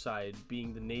the other side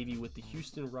being the navy with the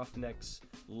Houston Roughnecks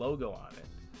logo on it.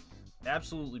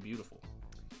 Absolutely beautiful.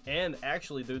 And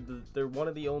actually, they're one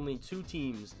of the only 2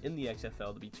 teams in the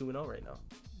XFL to be 2-0 right now.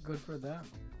 Good for them.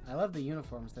 I love the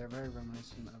uniforms. They're very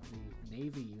reminiscent of the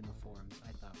Navy uniforms,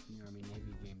 I thought, from the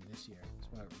Army-Navy game this year.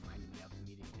 That's what it reminded me of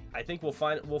immediately. I think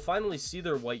we'll finally see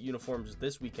their white uniforms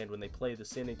this weekend when they play the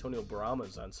San Antonio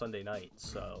Brahmas on Sunday night.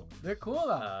 So they're cool,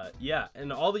 though.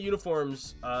 And all the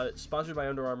uniforms sponsored by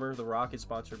Under Armour. The Rock is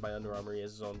sponsored by Under Armour. He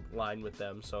has his own line with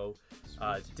them. So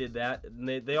did that. And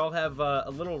they all have a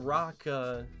little Rock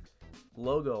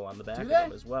logo on the back of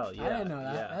them as well. Yeah, I didn't know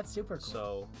that. Yeah. That's super cool.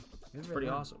 So it's pretty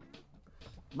awesome.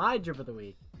 My drip of the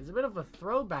week is a bit of a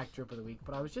throwback drip of the week,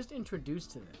 but I was just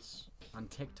introduced to this on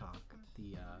TikTok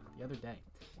the other day.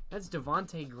 That's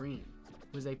Devontae Green,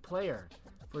 who is a player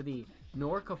for the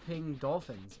Norrköping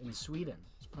Dolphins in Sweden.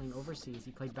 He's playing overseas.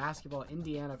 He played basketball at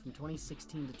Indiana from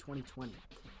 2016 to 2020.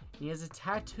 And he has a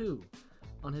tattoo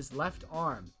on his left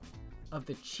arm of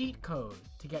the cheat code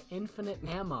to get infinite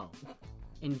ammo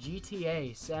in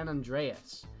GTA San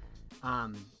Andreas.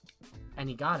 And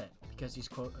he got it because he's,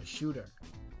 quote, a shooter.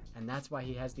 And that's why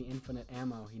he has the infinite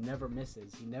ammo. He never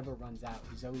misses. He never runs out.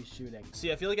 He's always shooting. See,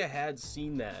 I feel like I had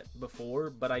seen that before,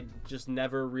 but I just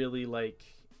never really,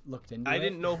 looked into it. I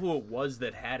didn't know who it was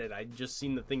that had it. I just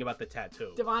seen the thing about the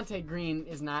tattoo. Devontae Green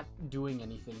is not doing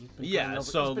anything. He's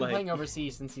been playing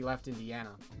overseas since he left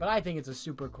Indiana. But I think it's a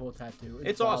super cool tattoo.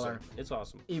 It's awesome. It's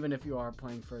awesome. Even if you are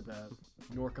playing for the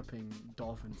Norrköping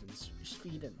Dolphins in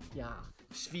Sweden. Yeah.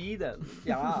 Sweden.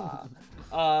 Yeah.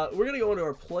 We're going to go into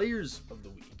our players of the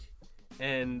week.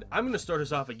 And I'm going to start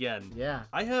us off again. Yeah.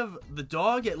 I have the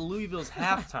dog at Louisville's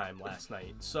halftime last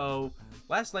night. So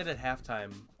last night at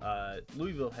halftime,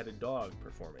 Louisville had a dog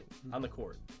performing on the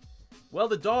court. Well,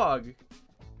 the dog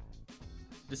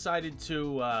decided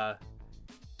to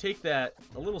take that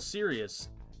a little serious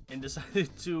and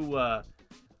decided to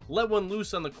let one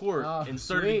loose on the court and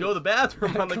started to go to the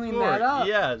bathroom on the court. That up.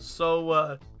 Yeah,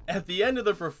 so at the end of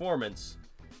the performance,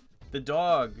 the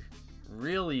dog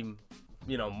really,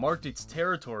 marked its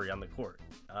territory on the court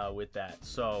with that.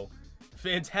 So,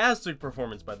 fantastic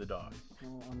performance by the dog.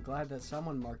 Well, I'm glad that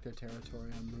someone marked their territory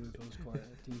on Louisville's court.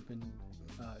 That team's been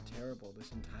terrible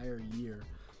this entire year.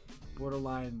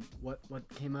 Borderline, what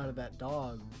came out of that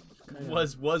dog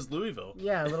was Louisville.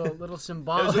 Yeah, a little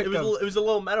symbolic. It was a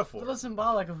little metaphor. A little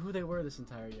symbolic of who they were this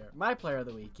entire year. My player of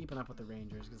the week, keeping up with the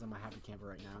Rangers because I'm a happy camper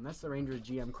right now, and that's the Rangers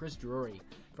GM Chris Drury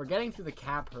for getting through the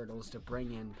cap hurdles to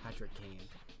bring in Patrick Kane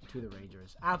to the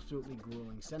Rangers. Absolutely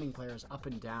grueling, sending players up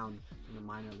and down in the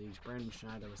minor leagues. Brandon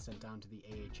Schneider was sent down to the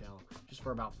AHL just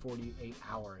for about 48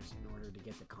 hours in order to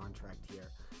get the contract here.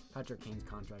 Patrick Kane's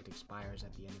contract expires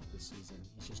at the end of the season.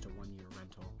 He's just a one-year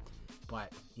rental.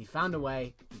 But he found a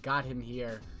way, got him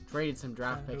here, traded some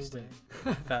draft picks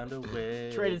found a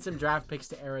way. Traded some draft picks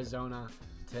to Arizona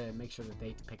to make sure that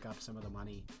they pick up some of the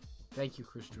money. Thank you,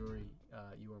 Chris Drury.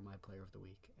 You are my player of the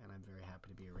week, and I'm very happy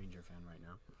to be a Ranger fan right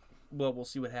now. Well, we'll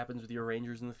see what happens with your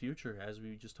Rangers in the future, as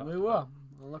we just talked about. We will.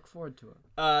 I'll look forward to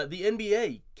it. The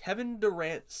NBA, Kevin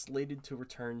Durant slated to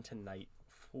return tonight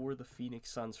for the Phoenix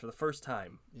Suns for the first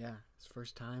time. Yeah, his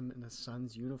first time in the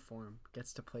Suns uniform.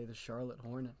 Gets to play the Charlotte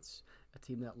Hornets, a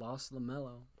team that lost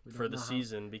LaMelo. For the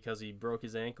season because he broke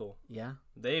his ankle. Yeah.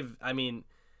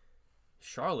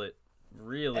 Charlotte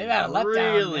really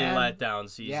letdown, let down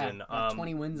season. Yeah,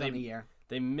 20 wins on the year.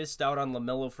 They missed out on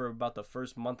LaMelo for about the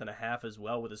first month and a half as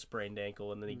well with a sprained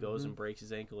ankle, and then he goes and breaks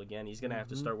his ankle again. He's going to have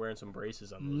to start wearing some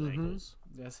braces on those ankles.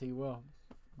 Yes, he will.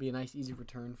 Be a nice, easy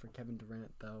return for Kevin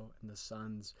Durant, though, and the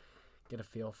Suns get a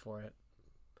feel for it.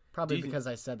 Probably because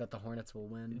I said that the Hornets will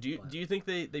win. Do you think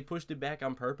they pushed it back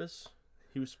on purpose?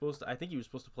 I think he was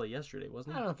supposed to play yesterday,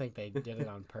 wasn't he? I don't think they did it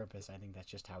on purpose. I think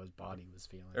that's just how his body was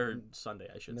feeling. Or Sunday,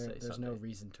 I should say. There's no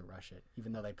reason to rush it,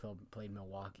 even though they played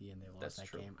Milwaukee and they lost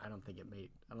that game. I don't think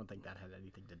that had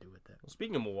anything to do with it. Well,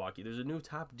 speaking of Milwaukee, there's a new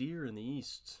top deer in the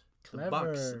East.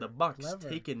 Clever. The Bucks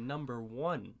taking number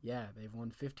 1. Yeah, they've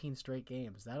won 15 straight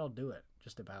games. That'll do it,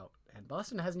 just about. And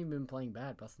Boston hasn't even been playing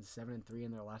bad. Boston's 7-3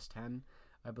 in their last 10,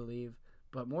 I believe.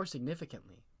 But more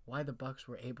significantly, why the Bucks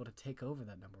were able to take over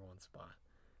that number 1 spot.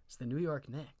 It's the New York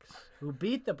Knicks who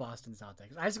beat the Boston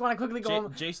Celtics. I just want to quickly go.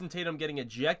 Jason Tatum getting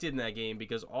ejected in that game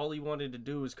because all he wanted to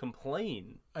do was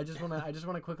complain. I just want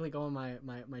to quickly go on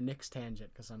my Knicks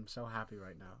tangent because I'm so happy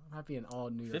right now. I'm happy in all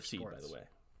New York 5th seed, sports. by the way.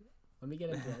 Let me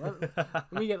get into it.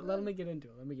 Let me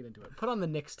get into it. Put on the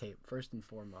Knicks tape first and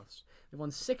foremost. They've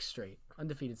won 6 straight,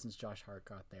 undefeated since Josh Hart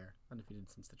got there, undefeated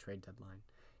since the trade deadline.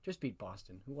 Just beat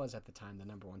Boston, who was at the time the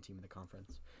number 1 team in the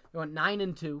conference. They went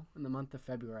 9-2 in the month of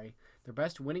February, their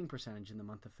best winning percentage in the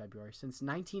month of February since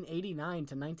 1989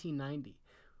 to 1990,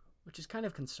 which is kind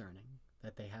of concerning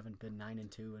that they haven't been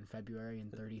 9-2 in February in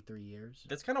 33 years.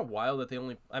 That's kind of wild that they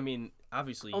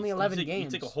obviously only 11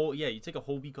 games. You take a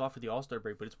whole week off for the All-Star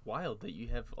break, but it's wild that you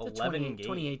have 11 games.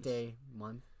 28-day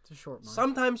month. It's a short month.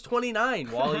 Sometimes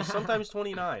 29, Wally. Sometimes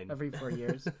 29. Every 4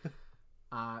 years.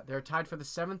 They're tied for the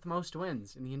 7th most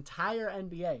wins in the entire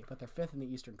NBA, but they're 5th in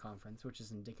the Eastern Conference, which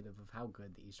is indicative of how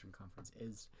good the Eastern Conference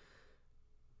is.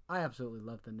 I absolutely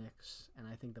love the Knicks, and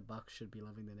I think the Bucks should be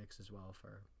loving the Knicks as well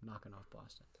for knocking off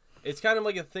Boston. It's kind of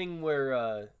like a thing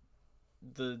where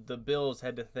the Bills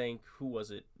had to thank, who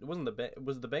was it? It wasn't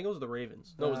was it the Bengals or the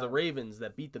Ravens? No, it was the Ravens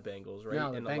that beat the Bengals, right?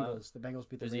 No, the Bengals. The Bengals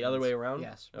beat the Ravens. The other way around?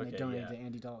 Yes. Okay, they donated to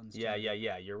Andy Dalton's team.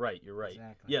 Yeah. You're right. Exactly.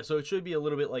 Yeah, so it should be a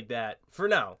little bit like that for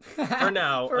now. For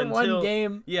now. For until, 1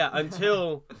 game. Yeah,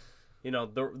 until,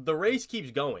 the race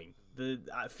keeps going. The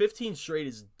 15 straight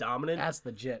is dominant. That's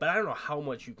legit. But I don't know how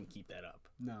much you can keep that up.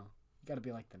 No. You got to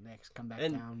be like the Knicks. Come back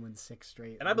down, win 6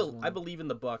 straight. And I believe in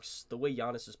the Bucks. The way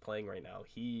Giannis is playing right now,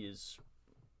 he is...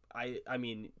 I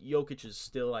mean, Jokic is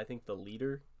still, I think, the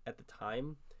leader at the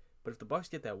time. But if the Bucks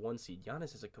get that 1 seed,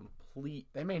 Giannis has a complete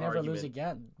They may never lose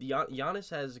again. Giannis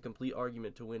has a complete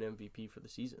argument to win MVP for the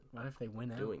season. What if they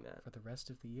win out doing that for the rest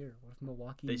of the year? What if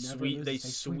Milwaukee They sweep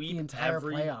the entire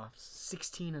playoffs,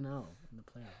 16-0 in the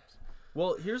playoffs?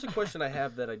 Well, here's a question I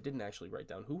have that I didn't actually write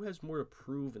down. Who has more to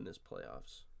prove in this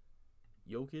playoffs?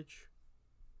 Jokic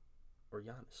or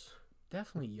Giannis?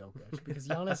 Definitely Jokic, because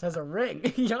Giannis has a ring.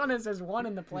 Giannis has won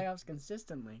in the playoffs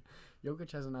consistently.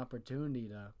 Jokic has an opportunity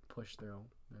to push through.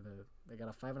 They got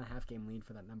a 5.5 game lead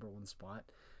for that number 1 spot.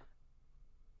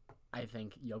 I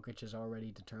think Jokic has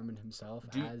already determined himself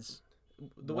as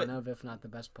one of, if not the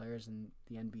best players in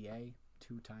the NBA,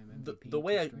 2-time MVP.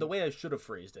 The way I should have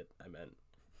phrased it,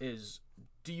 is,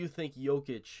 do you think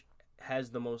Jokic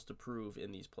has the most to prove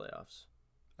in these playoffs?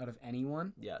 out of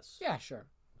anyone. Yes. Yeah, sure.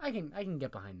 I can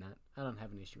get behind that. I don't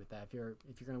have an issue with that. If you're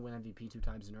going to win MVP 2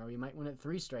 times in a row, you might win it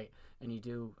 3 straight, and you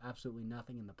do absolutely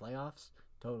nothing in the playoffs.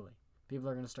 Totally. People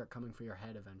are going to start coming for your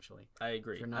head eventually. I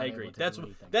agree. That's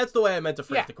the way I meant to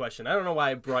phrase the question. I don't know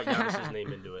why I brought Giannis's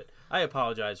name into it. I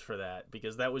apologize for that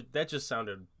because that just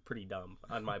sounded pretty dumb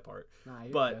on my part.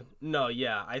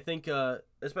 I think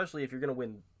especially if you're going to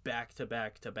win back to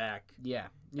back to back. Yeah,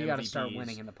 you got to start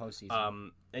winning in the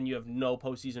postseason. And you have no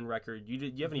postseason record. You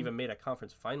haven't even made a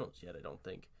conference finals yet. I don't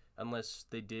think, unless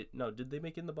they did. No, did they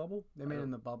make it in the bubble? They made it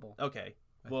in the bubble. Okay,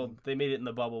 they made it in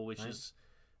the bubble, which is.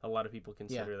 A lot of people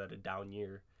consider that a down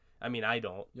year. I mean, I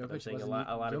don't. I'm saying a lot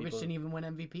of people didn't even win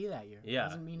MVP that year. Yeah,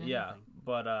 doesn't mean anything.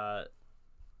 But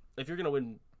if you're gonna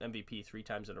win MVP 3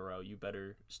 times in a row, you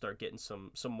better start getting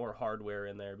some more hardware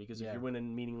in there because if you're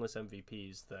winning meaningless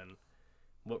MVPs, then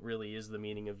what really is the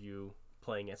meaning of you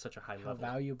playing at such a high level? How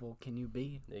valuable can you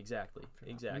be? Exactly.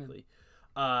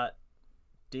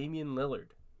 Damian Lillard,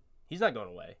 he's not going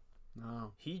away.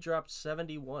 No. He dropped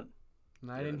 71.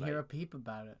 And I didn't hear a peep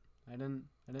about it. I didn't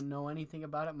know anything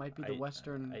about it. Might be the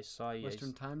Western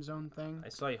time zone thing. I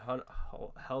saw he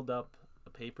held up a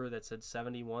paper that said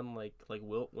 71, like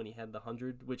Wilt when he had the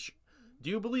 100. Which, do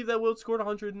you believe that Wilt scored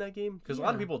 100 in that game? Because a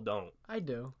lot of people don't. I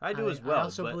do. I do as well. I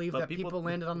also believe that people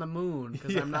landed on the moon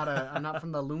because I'm not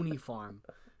from the loony farm.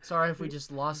 Sorry if we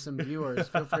just lost some viewers.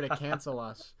 Feel free to cancel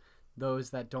us. Those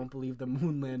that don't believe the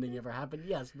moon landing ever happened.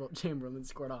 Yes, Wilt Chamberlain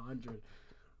scored 100.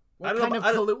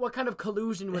 What kind of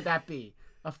collusion would that be?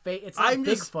 It's not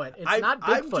Bigfoot. It's not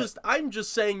Bigfoot. I'm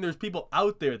just saying there's people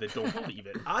out there that don't believe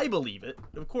it. I believe it.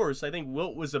 Of course, I think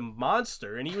Wilt was a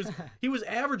monster, and he was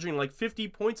averaging like 50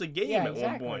 points a game at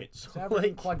one point. So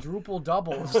averaging quadruple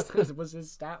doubles was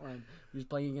his stat line. He was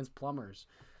playing against plumbers.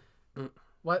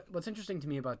 What's interesting to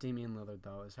me about Damian Lillard,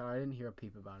 though, is how I didn't hear a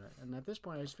peep about it. And at this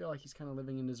point, I just feel like he's kind of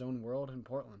living in his own world in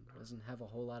Portland. Doesn't have a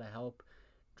whole lot of help.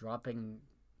 Dropping...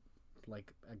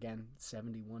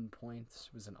 71 points.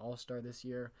 Was an all-star this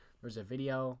year. There was a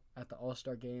video at the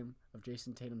all-star game of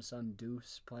Jason Tatum's son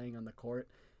Deuce playing on the court,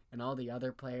 and all the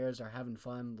other players are having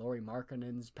fun. Lauri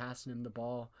Markkanen's passing him the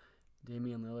ball.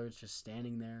 Damian Lillard's just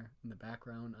standing there in the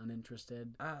background,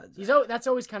 uninterested. That's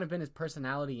always kind of been his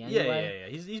personality anyway.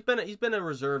 Yeah. He's been a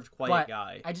reserved, quiet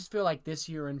guy. I just feel like this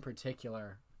year in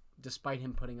particular, despite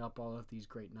him putting up all of these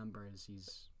great numbers,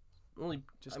 he's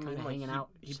hanging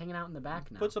out in the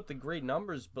back now. Puts up the great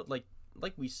numbers, but like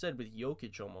we said with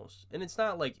Jokic almost, and it's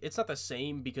not the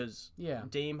same because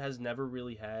Dame has never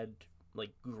really had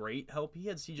like great help. He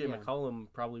had CJ McCollum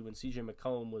probably when CJ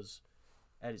McCollum was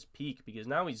at his peak because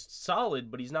now he's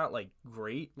solid, but he's not like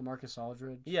great. LaMarcus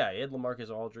Aldridge. Yeah, he had LaMarcus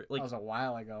Aldridge. Like, that was a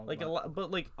while ago.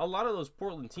 A lot of those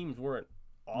Portland teams weren't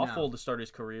awful to start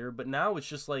his career, but now it's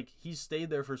just like he's stayed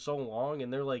there for so long,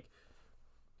 and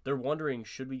they're wondering,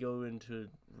 should we go into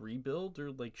rebuild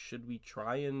or should we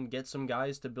try and get some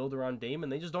guys to build around Dame?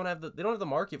 And they just don't have the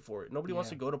market for it. Nobody wants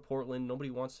to go to Portland. Nobody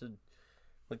wants to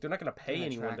they're not going to pay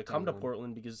anyone to come to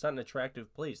Portland because it's not an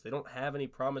attractive place. They don't have any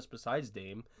promise besides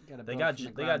Dame. They got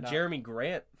Jeremy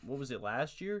Grant. What was it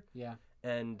last year? Yeah.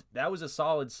 And that was a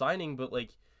solid signing, but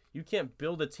you can't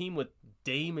build a team with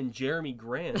Dame and Jeremy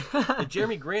Grant.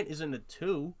 Jeremy Grant isn't a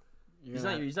 2. He's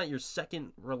not your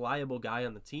second reliable guy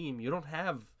on the team. You don't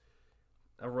have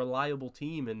a reliable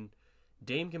team, and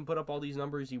Dame can put up all these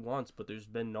numbers he wants, but there's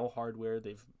been no hardware.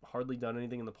 They've hardly done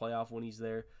anything in the playoff when he's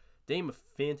there. Dame, a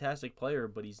fantastic player,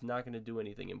 but he's not going to do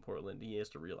anything in Portland. He has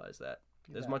to realize that.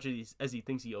 Much as he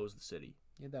thinks he owes the city.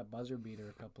 He had that buzzer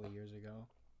beater a couple of years ago.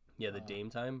 Yeah, the Dame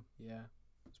time. Yeah,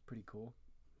 it's pretty cool.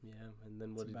 Yeah, and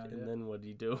then what did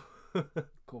he do?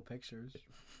 Cool pictures.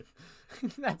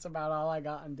 That's about all I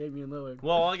got on Damian Lillard.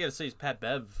 Well, all I gotta say is Pat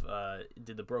Bev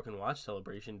did the broken watch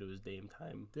celebration to his Dame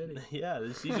time. Did he? Yeah,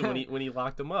 this season when he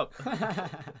locked him up.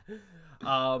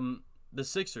 The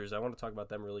Sixers, I want to talk about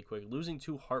them really quick. Losing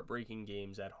 2 heartbreaking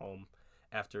games at home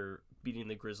after beating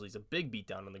the Grizzlies. A big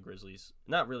beatdown on the Grizzlies.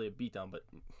 Not really a beatdown, but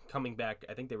coming back,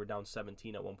 I think they were down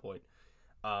 17 at one point.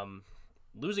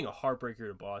 Losing a heartbreaker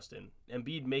to Boston.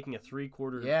 Embiid making a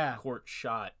 3/4 court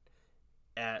shot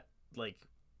at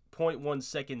 0.1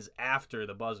 seconds after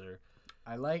the buzzer.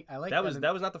 I like that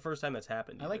was not the first time that's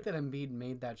happened either. I like that Embiid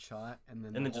made that shot and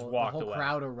then just walked away. The whole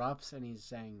crowd erupts and he's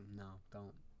saying, "No,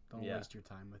 don't waste your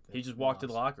time with it." He just walked to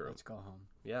the locker room. Let's go home.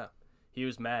 Yeah, he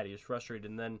was mad. He was frustrated,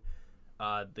 and then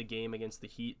the game against the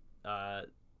Heat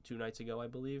 2 nights ago, I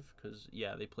believe, because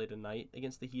they played a night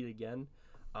against the Heat again.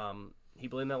 He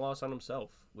blamed that loss on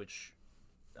himself, which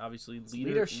obviously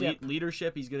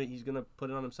leadership. He's gonna put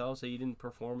it on himself. Say he didn't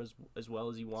perform as well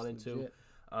as he wanted to.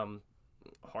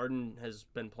 Harden has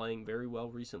been playing very well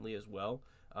recently as well.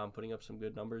 putting up some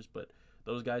good numbers, but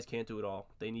those guys can't do it all.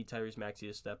 They need Tyrese Maxey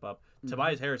to step up.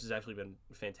 Tobias Harris has actually been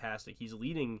fantastic. He's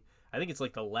leading, I think it's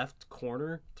like the left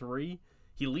corner 3.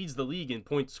 He leads the league in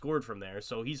points scored from there,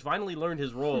 so he's finally learned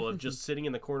his role of just sitting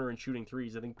in the corner and shooting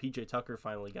threes. I think PJ Tucker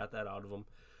finally got that out of him.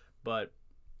 But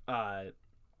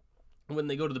when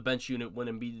they go to the bench unit, when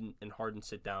Embiid and Harden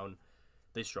sit down,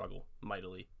 they struggle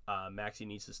mightily. Maxey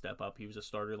needs to step up. He was a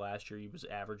starter last year. He was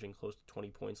averaging close to 20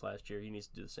 points last year. He needs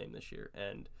to do the same this year,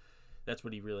 and that's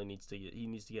what he really needs to get. He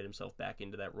needs to get himself back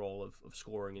into that role of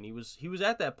scoring, and he was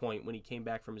at that point when he came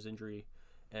back from his injury,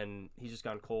 and he's just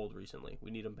gone cold recently.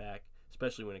 We need him back,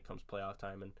 especially when it comes playoff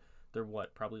time, and they're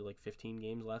probably like 15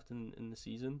 games left in the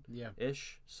season,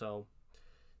 ish. So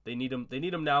they need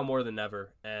him now more than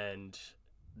ever, and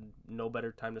no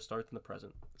better time to start than the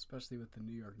present. Especially with the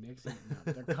New York Knicks.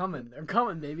 They're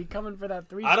coming, baby, coming for that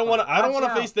 3. I don't want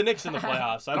to face the Knicks in the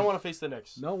playoffs. I don't want to face the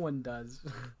Knicks. No one does.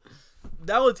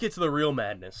 Now let's get to the real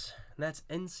madness, and that's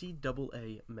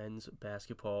NCAA men's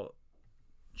basketball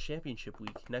championship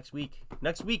week next week.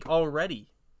 Next week already.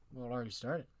 Well, it already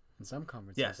started in some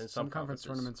conferences. Yes, in some conference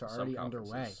tournaments are already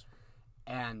underway,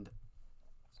 and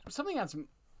something that's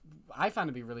I found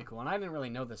to be really cool, and I didn't really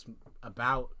know this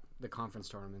about the conference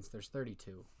tournaments. There's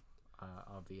 32,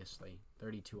 obviously,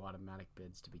 32 automatic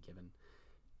bids to be given.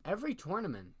 Every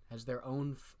tournament has their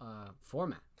own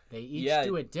format. They each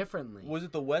do it differently. Was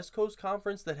it the West Coast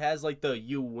Conference that has like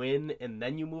you win and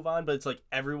then you move on, but it's like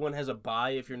everyone has a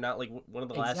bye if you're not like one of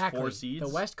the last 4 seeds?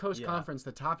 The West Coast Conference,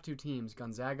 the top 2 teams,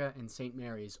 Gonzaga and St.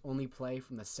 Mary's, only play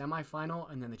from the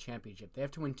semifinal and then the championship. They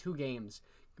have to win 2 games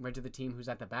compared to the team who's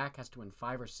at the back has to win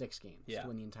 5 or 6 games to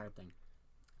win the entire thing.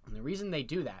 And the reason they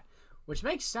do that, which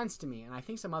makes sense to me, and I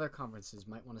think some other conferences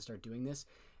might want to start doing this,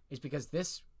 is because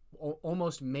this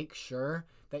almost makes sure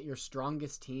that your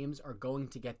strongest teams are going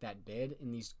to get that bid.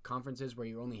 In these conferences where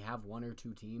you only have 1 or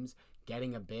 2 teams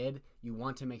getting a bid, you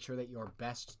want to make sure that your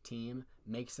best team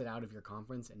makes it out of your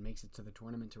conference and makes it to the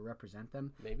tournament to represent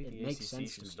them. Maybe the ACC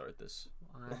should start this.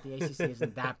 The ACC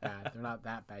isn't that bad. They're not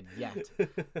that bad yet.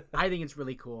 I think it's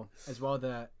really cool. As well,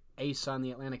 the ASUN,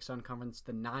 the Atlantic Sun Conference,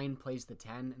 the 9 plays the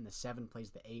 10, and the 7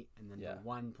 plays the 8, and then the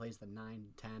 1 plays the 9,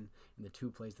 10, and the 2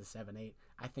 plays the 7, 8.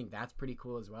 I think that's pretty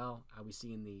cool as well. We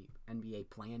see in the NBA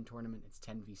play-in tournament, it's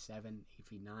 10v7,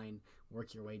 8v9,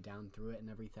 work your way down through it and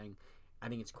everything. I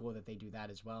think it's cool that they do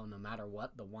that as well. No matter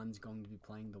what, the one's going to be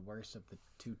playing the worst of the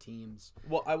 2 teams.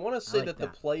 Well, I want to say that the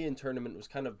play-in tournament was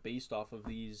kind of based off of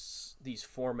these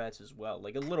formats as well,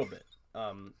 like a little bit.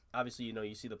 Obviously,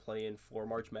 you see the play-in for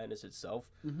March Madness itself,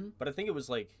 but I think it was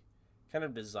like kind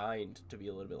of designed to be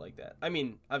a little bit like that. I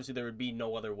mean, obviously there would be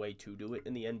no other way to do it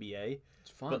in the NBA.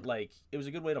 It's fun, but like it was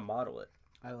a good way to model it.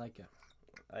 I like it.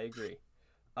 I agree.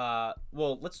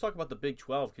 Well, let's talk about the Big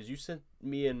 12 because you sent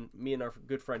me and our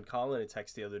good friend Colin a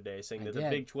text the other day saying that the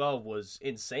Big 12 was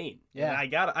insane. Yeah,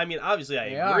 and obviously I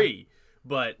agree.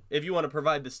 But if you want to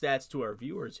provide the stats to our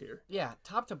viewers here. Yeah,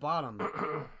 top to bottom,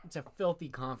 it's a filthy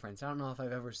conference. I don't know if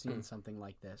I've ever seen something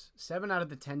like this. 7 out of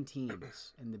the 10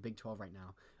 teams in the Big 12 right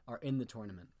now are in the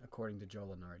tournament, according to Joe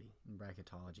Lunardi in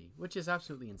bracketology, which is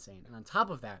absolutely insane. And on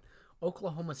top of that,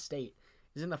 Oklahoma State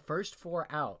is in the first 4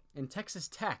 out, and Texas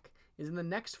Tech is in the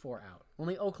next 4 out.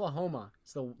 Only Oklahoma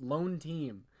is the lone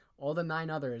team. All the 9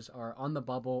 others are on the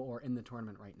bubble or in the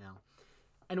tournament right now.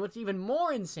 And what's even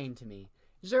more insane to me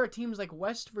is there are teams like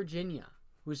West Virginia,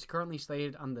 who's currently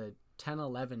slated on the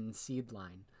 10-11 seed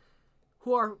line,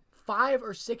 who are 5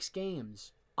 or 6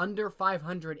 games under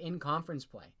 500 in conference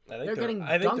play. I think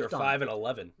they're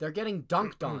 5-11. They're getting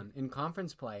dunked on in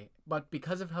conference play, but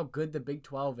because of how good the Big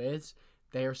 12 is,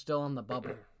 they are still on the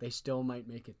bubble. They still might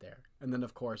make it there. And then,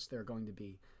 of course, there are going to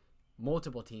be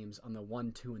multiple teams on the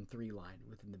 1, 2, and 3 line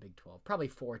within the Big 12. Probably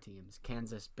 4 teams: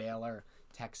 Kansas, Baylor,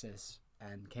 Texas,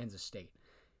 and Kansas State.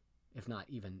 If not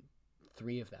even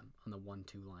 3 of them on the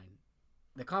 1-2 line.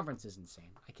 The conference is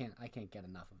insane. I can't get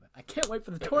enough of it. I can't wait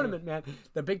for the tournament, man.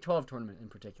 The Big 12 tournament in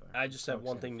particular. I just have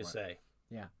one thing to say.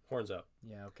 Yeah. Horns up.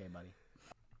 Yeah, okay, buddy.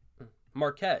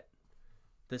 Marquette,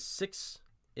 the 6th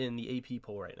in the AP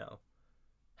poll right now.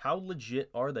 How legit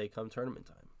are they come tournament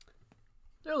time?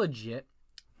 They're legit,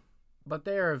 but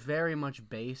they are very much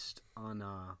based on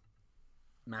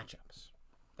matchups.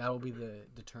 That will be the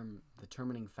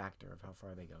determining factor of how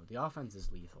far they go. The offense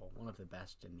is lethal, one of the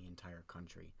best in the entire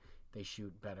country. They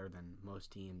shoot better than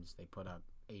most teams. They put up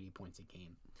 80 points a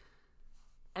game.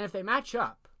 And if they match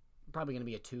up, probably going to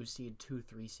be a 2 seed,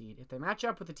 2-3 seed. If they match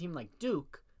up with a team like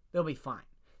Duke, they'll be fine.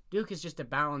 Duke is just a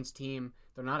balanced team.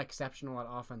 They're not exceptional at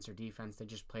offense or defense. They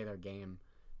just play their game.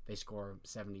 They score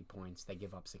 70 points. They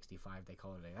give up 65. They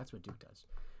call it a day. That's what Duke does.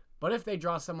 But if they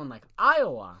draw someone like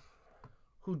Iowa,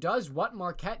 who does what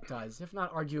Marquette does, if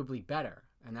not arguably better,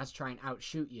 and that's try and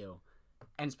outshoot you.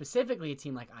 And specifically a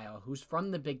team like Iowa, who's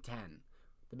from the Big Ten.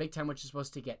 The Big Ten, which is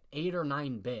supposed to get 8 or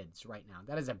 9 bids right now.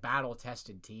 That is a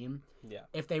battle-tested team. Yeah.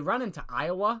 If they run into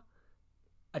Iowa,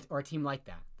 or a team like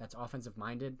that, that's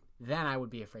offensive-minded, then I would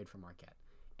be afraid for Marquette.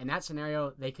 In that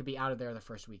scenario, they could be out of there the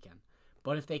first weekend.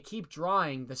 But if they keep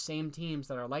drawing the same teams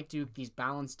that are like Duke, these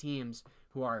balanced teams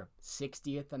who are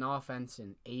 60th in offense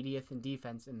and 80th in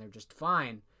defense, and they're just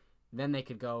fine, then they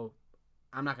could go,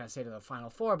 I'm not going to say to the Final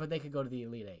Four, but they could go to the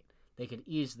Elite Eight. They could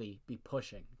easily be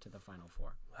pushing to the Final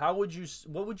Four. What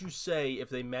would you say if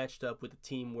they matched up with a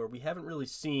team where we haven't really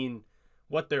seen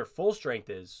what their full strength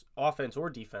is, offense or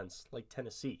defense, like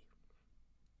Tennessee?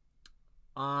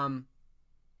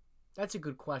 That's a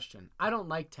good question. I don't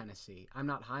like Tennessee. I'm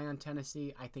not high on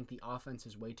Tennessee. I think the offense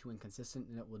is way too inconsistent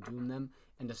and it will doom them.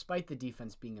 And despite the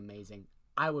defense being amazing,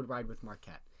 I would ride with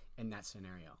Marquette in that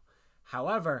scenario.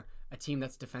 However, a team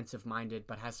that's defensive-minded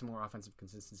but has some more offensive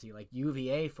consistency, like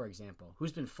UVA, for example,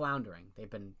 who's been floundering. They've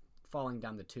been falling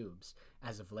down the tubes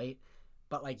as of late.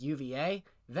 But like UVA,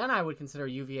 then I would consider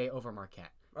UVA over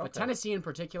Marquette. Okay. But Tennessee in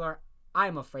particular,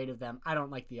 I'm afraid of them. I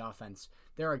don't like the offense.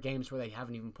 There are games where they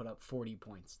haven't even put up 40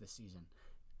 points this season.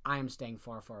 I am staying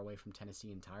far, far away from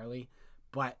Tennessee entirely.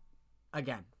 But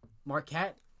again,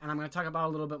 Marquette, and I'm going to talk about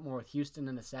a little bit more with Houston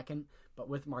in a second, but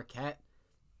with Marquette,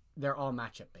 they're all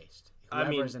matchup based.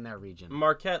 Whoever's in their region.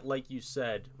 Marquette, like you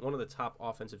said, one of the top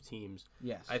offensive teams.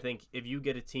 Yes. I think if you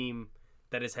get a team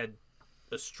that has had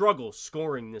a struggle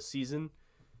scoring this season,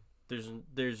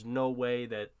 there's no way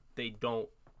that they don't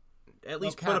at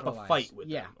least put up a fight with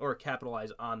them or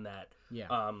capitalize on that.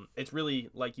 Yeah. It's really,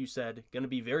 like you said, going to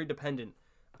be very dependent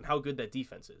on how good that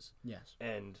defense is. Yes.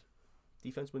 And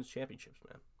defense wins championships,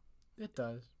 man. It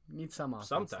does. You need some offense.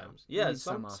 Sometimes. Yeah,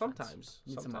 sometimes.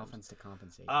 You need some offense to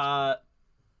compensate.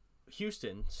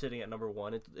 Houston sitting at number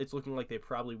 1. It's looking like they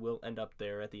probably will end up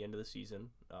there at the end of the season,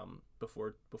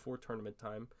 before tournament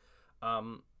time.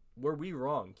 Were we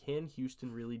wrong? Can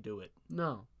Houston really do it?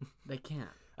 No, they can't.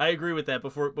 I agree with that.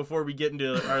 Before we get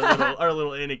into our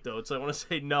little anecdotes, I want to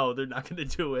say no, they're not going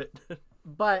to do it.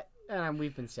 But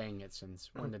we've been saying it since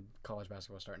when did college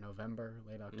basketball start? November,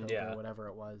 late October, whatever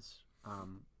it was.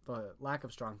 The lack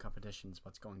of strong competition is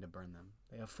what's going to burn them.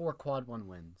 They have 4 quad 1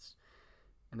 wins,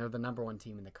 and they're the number 1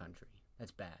 team in the country.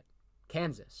 That's bad.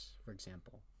 Kansas, for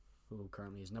example, who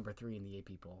currently is number 3 in the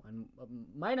AP poll, and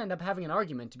might end up having an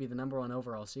argument to be the number 1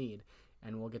 overall seed,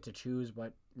 and we'll get to choose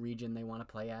what region they want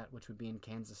to play at, which would be in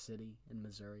Kansas City in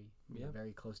Missouri. Yeah. A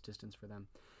very close distance for them.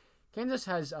 Kansas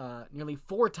has nearly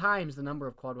 4 times the number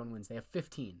of quad 1 wins. They have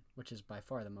 15, which is by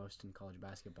far the most in college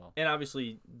basketball. And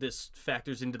obviously, this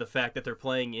factors into the fact that they're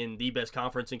playing in the best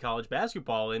conference in college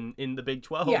basketball in the Big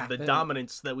 12, the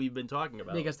dominance that we've been talking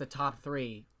about. Because the top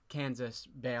 3, Kansas,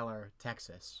 Baylor,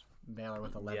 Texas. Baylor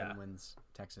with 11 wins,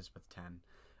 Texas with 10.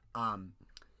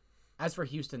 As for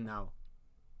Houston, though,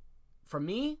 for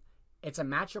me, it's a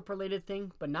matchup-related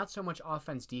thing, but not so much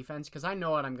offense-defense, because I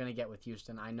know what I'm going to get with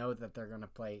Houston. I know that they're going to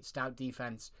play stout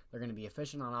defense. They're going to be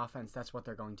efficient on offense. That's what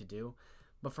they're going to do.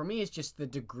 But for me, it's just the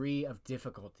degree of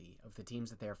difficulty of the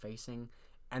teams that they are facing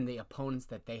and the opponents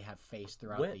that they have faced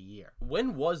throughout the year.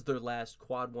 When was their last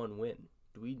quad 1 win?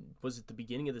 Was it the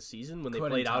beginning of the season when they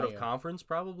played out of conference,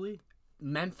 probably?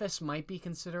 Memphis might be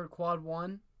considered quad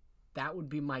 1. That would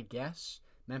be my guess.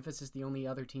 Memphis is the only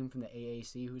other team from the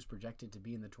AAC who's projected to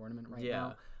be in the tournament right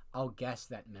now. I'll guess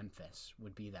that Memphis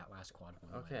would be that last quad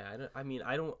 1. Okay,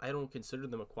 I don't consider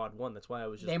them a quad 1. That's why I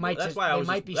was just. That's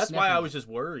why I was just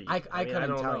worried. I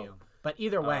couldn't tell you, but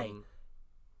either way.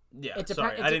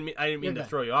 I didn't mean to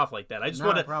throw you off like that.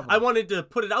 I wanted to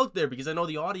put it out there because I know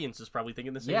the audience is probably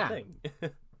thinking the same thing.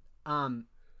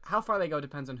 How far they go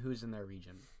depends on who's in their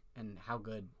region and how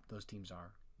good those teams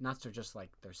are. Not just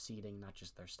like their seeding, not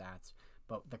just their stats,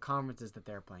 but the conferences that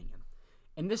they're playing in.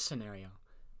 In this scenario,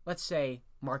 let's say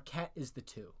Marquette is the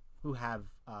 2 who have,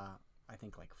 I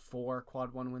think, like 4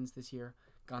 quad 1 wins this year.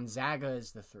 Gonzaga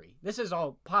is the 3. This is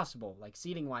all possible. Like,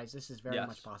 seeding-wise, this is very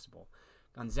much possible.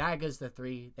 Gonzaga is the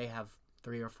 3. They have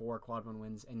 3 or 4 quad 1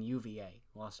 wins. And UVA,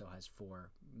 who also has 4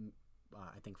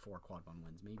 quad 1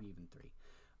 wins, maybe even 3.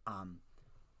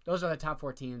 Those are the top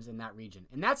 4 teams in that region.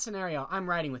 In that scenario, I'm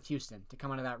riding with Houston to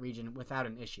come out of that region without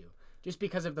an issue, just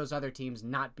because of those other teams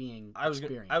not being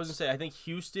experienced. I was going to say, I think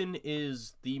Houston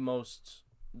is the most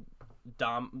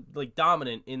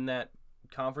dominant in that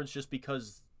conference just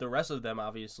because the rest of them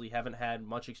obviously haven't had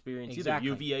much experience either.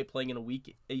 UVA playing in a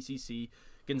weak ACC.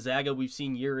 Gonzaga, we've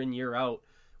seen year in, year out,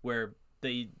 where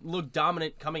they look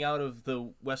dominant coming out of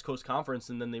the West Coast Conference,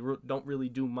 and then they don't really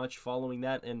do much following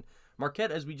that. And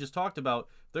Marquette, as we just talked about,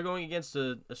 they're going against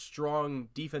a strong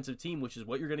defensive team, which is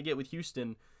what you're going to get with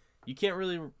Houston. You can't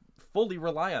really fully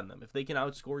rely on them. If they can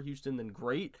outscore Houston, then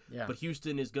great. Yeah. But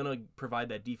Houston is going to provide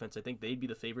that defense. I think they'd be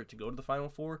the favorite to go to the Final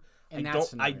Four.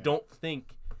 I don't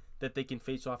think that they can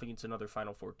face off against another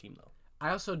Final Four team, though.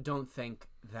 I also don't think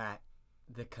that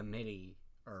the committee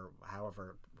or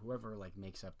whoever like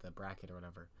makes up the bracket or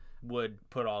whatever would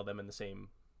put all of them in the same.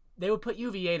 They would put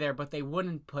UVA there, but they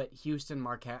wouldn't put Houston,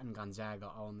 Marquette, and Gonzaga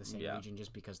all in the same region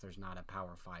just because there's not a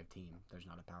Power 5 team. There's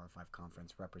not a Power 5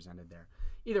 conference represented there.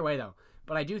 Either way, though.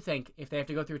 But I do think if they have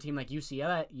to go through a team like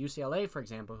UCLA, for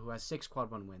example, who has 6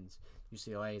 Quad 1 wins,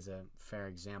 UCLA is a fair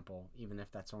example, even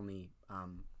if that's only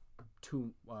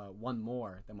one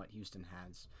more than what Houston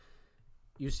has.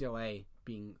 UCLA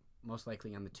being most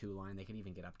likely on the 2 line. They could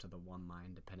even get up to the 1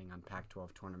 line, depending on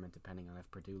Pac-12 tournament, depending on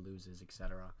if Purdue loses,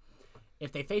 etc.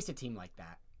 If they face a team like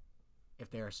that, if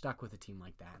they're stuck with a team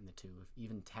like that in the 2, if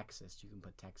even Texas, you can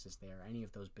put Texas there, any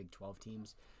of those Big 12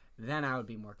 teams, then I would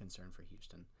be more concerned for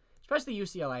Houston. Especially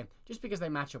UCLA, just because they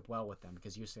match up well with them,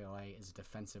 because UCLA is a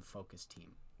defensive-focused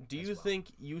team. Do you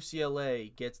think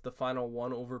UCLA gets the final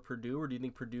 1 over Purdue, or do you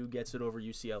think Purdue gets it over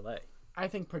UCLA? I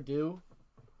think Purdue,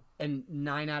 and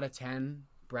 9 out of 10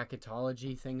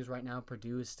 bracketology things right now,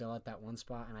 Purdue is still at that 1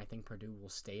 spot, and I think Purdue will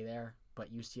stay there,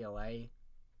 but UCLA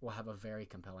will have a very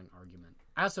compelling argument.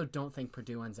 I also don't think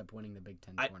Purdue ends up winning the Big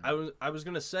Ten tournament. I was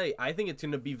going to say, I think it's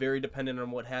going to be very dependent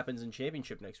on what happens in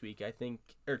championship next week.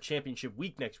 Or championship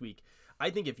week next week.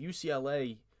 I think if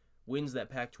UCLA wins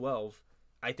that Pac-12,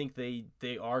 I think they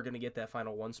are going to get that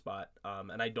final 1 spot.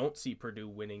 And I don't see Purdue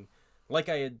winning. Like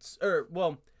I had,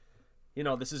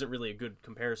 this isn't really a good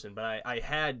comparison, but I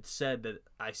had said that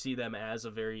I see them as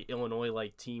a very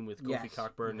Illinois-like team with Kofi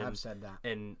Cockburn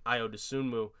and Ayo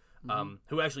Dosunmu.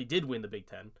 Who actually did win the Big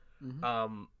Ten.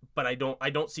 But I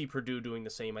don't see Purdue doing the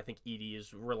same. I think Edey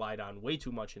is relied on way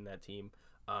too much in that team.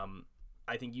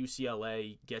 I think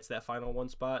UCLA gets that final 1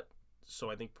 spot,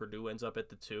 so I think Purdue ends up at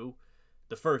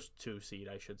the first 2 seed,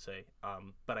 I should say.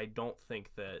 But I don't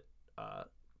think that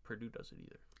Purdue does it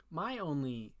either.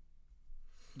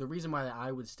 The reason why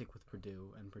I would stick with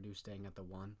Purdue and Purdue staying at the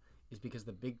 1 is because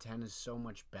the Big Ten is so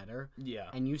much better. Yeah.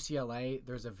 And UCLA,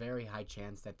 there's a very high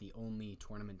chance that the only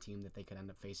tournament team that they could end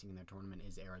up facing in their tournament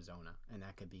is Arizona, and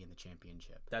that could be in the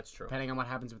championship. That's true. Depending on what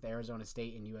happens with Arizona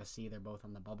State and USC, they're both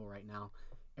on the bubble right now.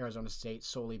 Arizona State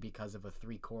solely because of a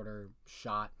 3-quarter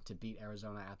shot to beat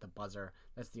Arizona at the buzzer.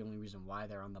 That's the only reason why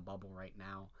they're on the bubble right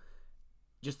now.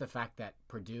 Just the fact that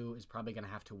Purdue is probably going to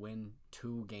have to win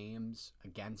 2 games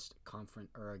against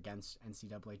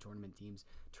NCAA tournament teams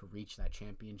to reach that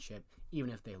championship.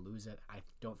 Even if they lose it, I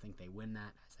don't think they win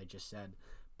that, as I just said.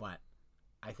 But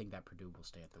I think that Purdue will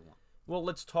stay at the 1. Well,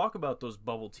 let's talk about those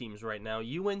bubble teams right now.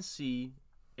 UNC,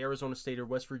 Arizona State, or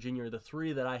West Virginia are the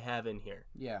 3 that I have in here.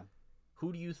 Yeah.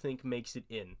 Who do you think makes it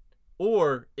in?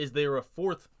 Or is there a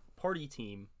third-party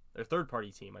team,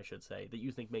 I should say, that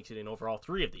you think makes it in over all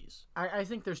 3 of these? I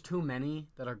think there's too many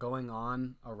that are going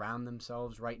on around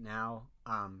themselves right now.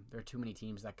 There are too many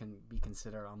teams that can be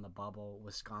considered on the bubble.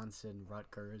 Wisconsin,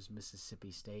 Rutgers,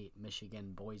 Mississippi State,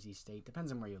 Michigan, Boise State.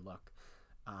 Depends on where you look.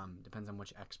 Depends on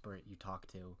which expert you talk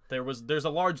to. There's a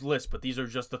large list, but these are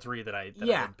just the 3 that I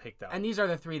picked out. And these are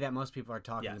the 3 that most people are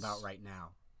talking about right now.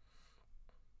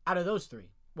 Out of those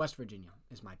 3, West Virginia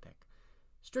is my pick.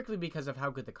 Strictly because of how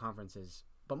good the conference is.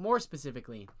 But more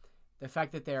specifically, the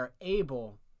fact that they're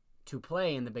able to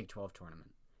play in the Big 12 tournament.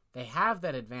 They have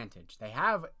that advantage.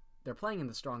 They're playing in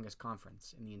the strongest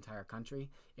conference in the entire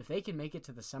country. If they can make it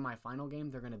to the semifinal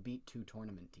game, they're going to beat 2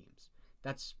 tournament teams.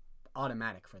 That's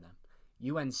automatic for them.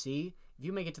 UNC, if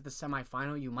you make it to the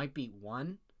semifinal, you might beat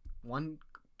one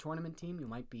tournament team. You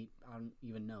might beat, I don't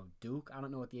even know, Duke. I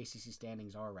don't know what the ACC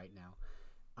standings are right now.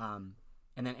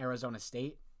 And then Arizona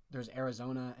State. There's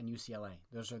Arizona and UCLA.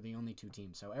 Those are the only 2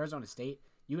 teams. So Arizona State,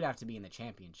 you would have to be in the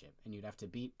championship, and you'd have to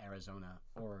beat Arizona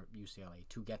or UCLA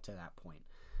to get to that point.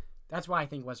 That's why I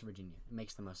think West Virginia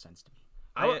makes the most sense to me.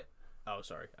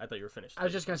 Sorry. I thought you were finished. I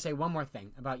was just going to say one more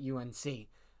thing about UNC.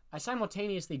 I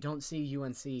simultaneously don't see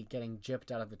UNC getting gypped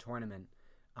out of the tournament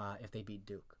if they beat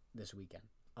Duke this weekend.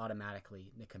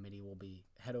 Automatically, the committee will be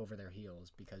head over their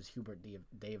heels because Hubert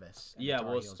Davis.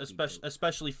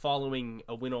 Especially following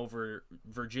a win over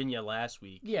Virginia last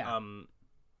week. Yeah.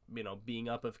 Being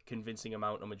up a convincing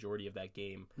amount, a majority of that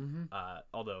game. Mm-hmm.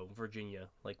 Although Virginia,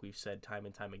 like we've said time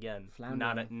and time again,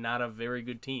 floundering. not a very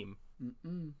good team.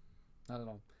 Mm-mm. Not at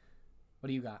all. What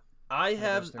do you got? I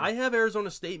have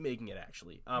Arizona State making it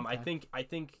actually. Okay.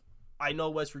 I know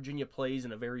West Virginia plays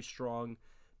in a very strong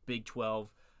Big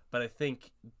 12. But I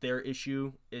think their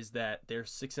issue is that they're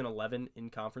 6-11 in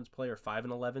conference play, or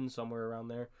 5-11, somewhere around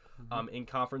there, in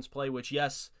conference play. Which,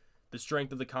 yes, the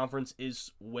strength of the conference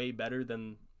is way better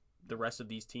than the rest of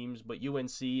these teams. But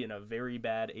UNC, in a very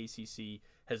bad ACC,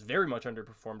 has very much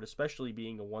underperformed, especially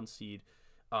being a 1 seed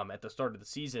at the start of the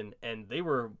season. And they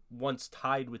were once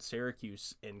tied with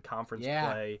Syracuse in conference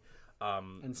play.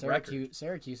 And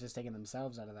Syracuse has taken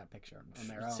themselves out of that picture on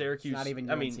their own. Syracuse, it's not even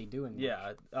UNC doing much.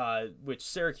 Yeah, which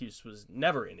Syracuse was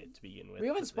never in it to begin with. We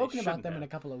haven't spoken about them in a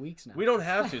couple of weeks now. We don't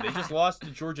have to. They just lost to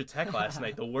Georgia Tech last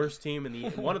night, the worst team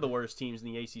one of the worst teams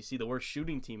in the ACC, the worst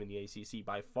shooting team in the ACC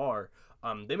by far.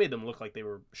 They made them look like they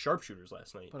were sharpshooters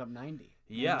last night. Put up 90.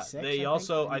 Yeah, they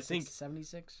I think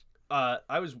 76.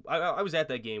 I was at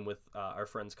that game with our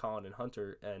friends Colin and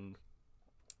Hunter, and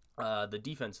the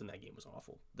defense in that game was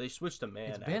awful. They switched to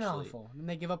man. It's been awful. And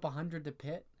they give up 100 to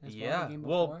Pitt.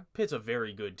 Well, Pitt's a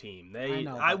very good team.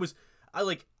 I was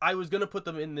gonna put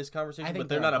them in this conversation, but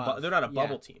they're not a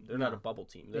bubble team. They're not a bubble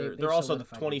team. They're also the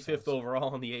 25th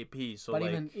overall in the AP. So, but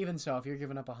even so, if you're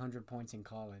giving up 100 points in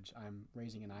college, I'm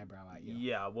raising an eyebrow at you.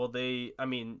 Yeah. Well,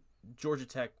 Georgia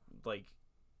Tech,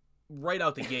 right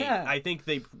out the gate, I think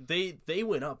they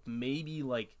went up maybe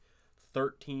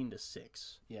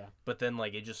 13-6. Yeah. But then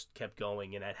it just kept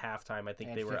going, and at halftime I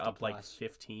think they were up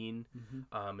 15.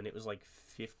 And it was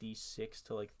 56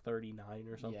 to 39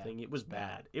 or something. Yeah. It was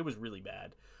bad. It was really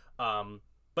bad.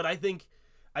 But I think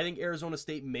Arizona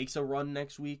State makes a run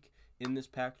next week in this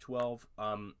Pac-12.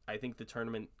 I think the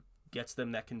tournament gets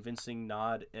them that convincing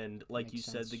nod, and like you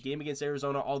said, the game against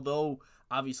Arizona, although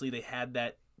obviously they had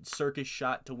that circus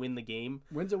shot to win the game.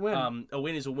 Win's a win. A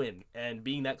win is a win. And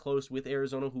being that close with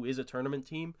Arizona, who is a tournament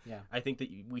team, I think that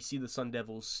we see the Sun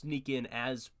Devils sneak in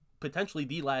as potentially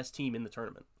the last team in the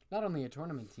tournament. Not only a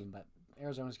tournament team, but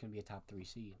Arizona's going to be a top 3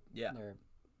 seed. Yeah.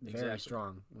 They're very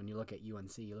strong. When you look at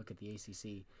UNC, you look at the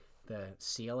ACC, the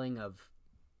ceiling of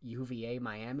UVA,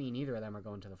 Miami, neither of them are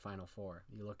going to the Final Four.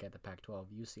 You look at the Pac-12,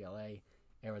 UCLA,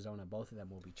 Arizona, both of them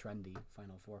will be trendy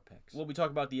Final Four picks. Well, we talk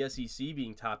about the SEC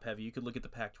being top heavy. You could look at the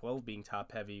Pac-12 being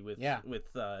top heavy with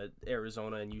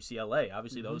Arizona and UCLA.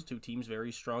 Obviously, those two teams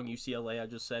very strong. UCLA, I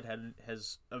just said,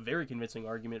 has a very convincing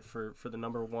argument for the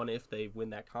number one if they win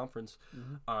that conference.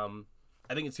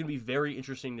 I think it's going to be very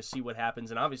interesting to see what happens.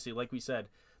 And obviously, like we said,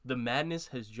 the madness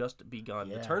has just begun.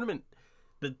 Yeah. The tournament.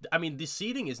 The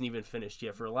seeding isn't even finished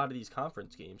yet for a lot of these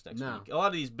conference games next week. A lot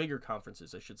of these bigger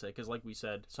conferences, I should say, because like we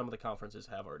said, some of the conferences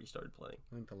have already started playing.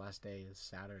 I think the last day is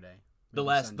Saturday. The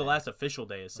last official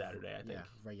day is Saturday, I think. Yeah,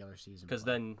 regular season. Because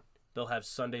then they'll have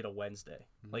Sunday to Wednesday.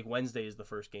 Wednesday is the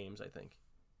first games, I think.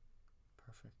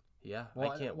 Perfect. Yeah,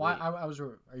 well, I can't wait.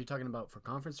 Are you talking about for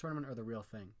conference tournament or the real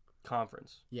thing?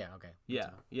 Conference. Yeah, okay.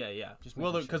 Yeah. Just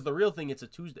because the real thing, it's a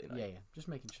Tuesday night. Yeah. Just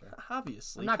making sure.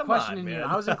 Obviously. I'm not questioning you.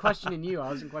 I wasn't questioning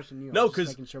you. No,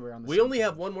 because we only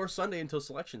have one more Sunday until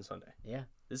Selection Sunday. Yeah.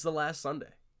 This is the last Sunday.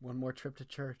 One more trip to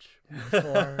church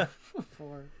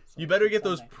before you better get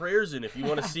those prayers in if you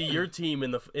want to see your team in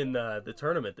the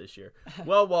tournament this year.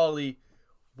 Well, Wally,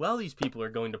 these people are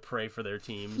going to pray for their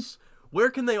teams. Where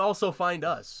can they also find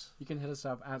us? You can hit us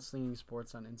up at Slinging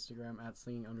Sports on Instagram, at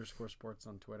Slinging_Sports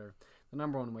on Twitter. The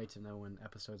number one way to know when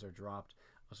episodes are dropped.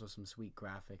 Also some sweet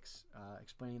graphics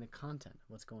explaining the content,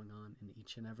 what's going on in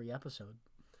each and every episode.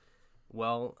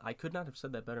 Well, I could not have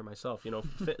said that better myself.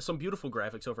 Some beautiful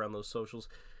graphics over on those socials.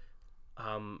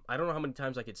 I don't know how many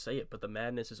times I could say it, but the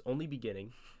madness is only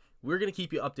beginning. We're going to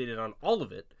keep you updated on all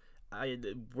of it.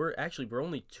 We're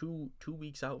only two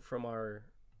weeks out from our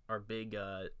big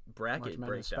bracket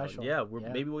breakdown. Special. Yeah,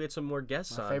 maybe we'll get some more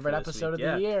guests on. My favorite episode of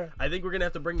the year. I think we're gonna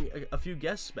have to bring a few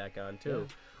guests back on too.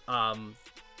 Yeah.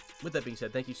 With that being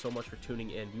said, thank you so much for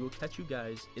tuning in. We will catch you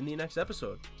guys in the next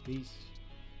episode. Peace.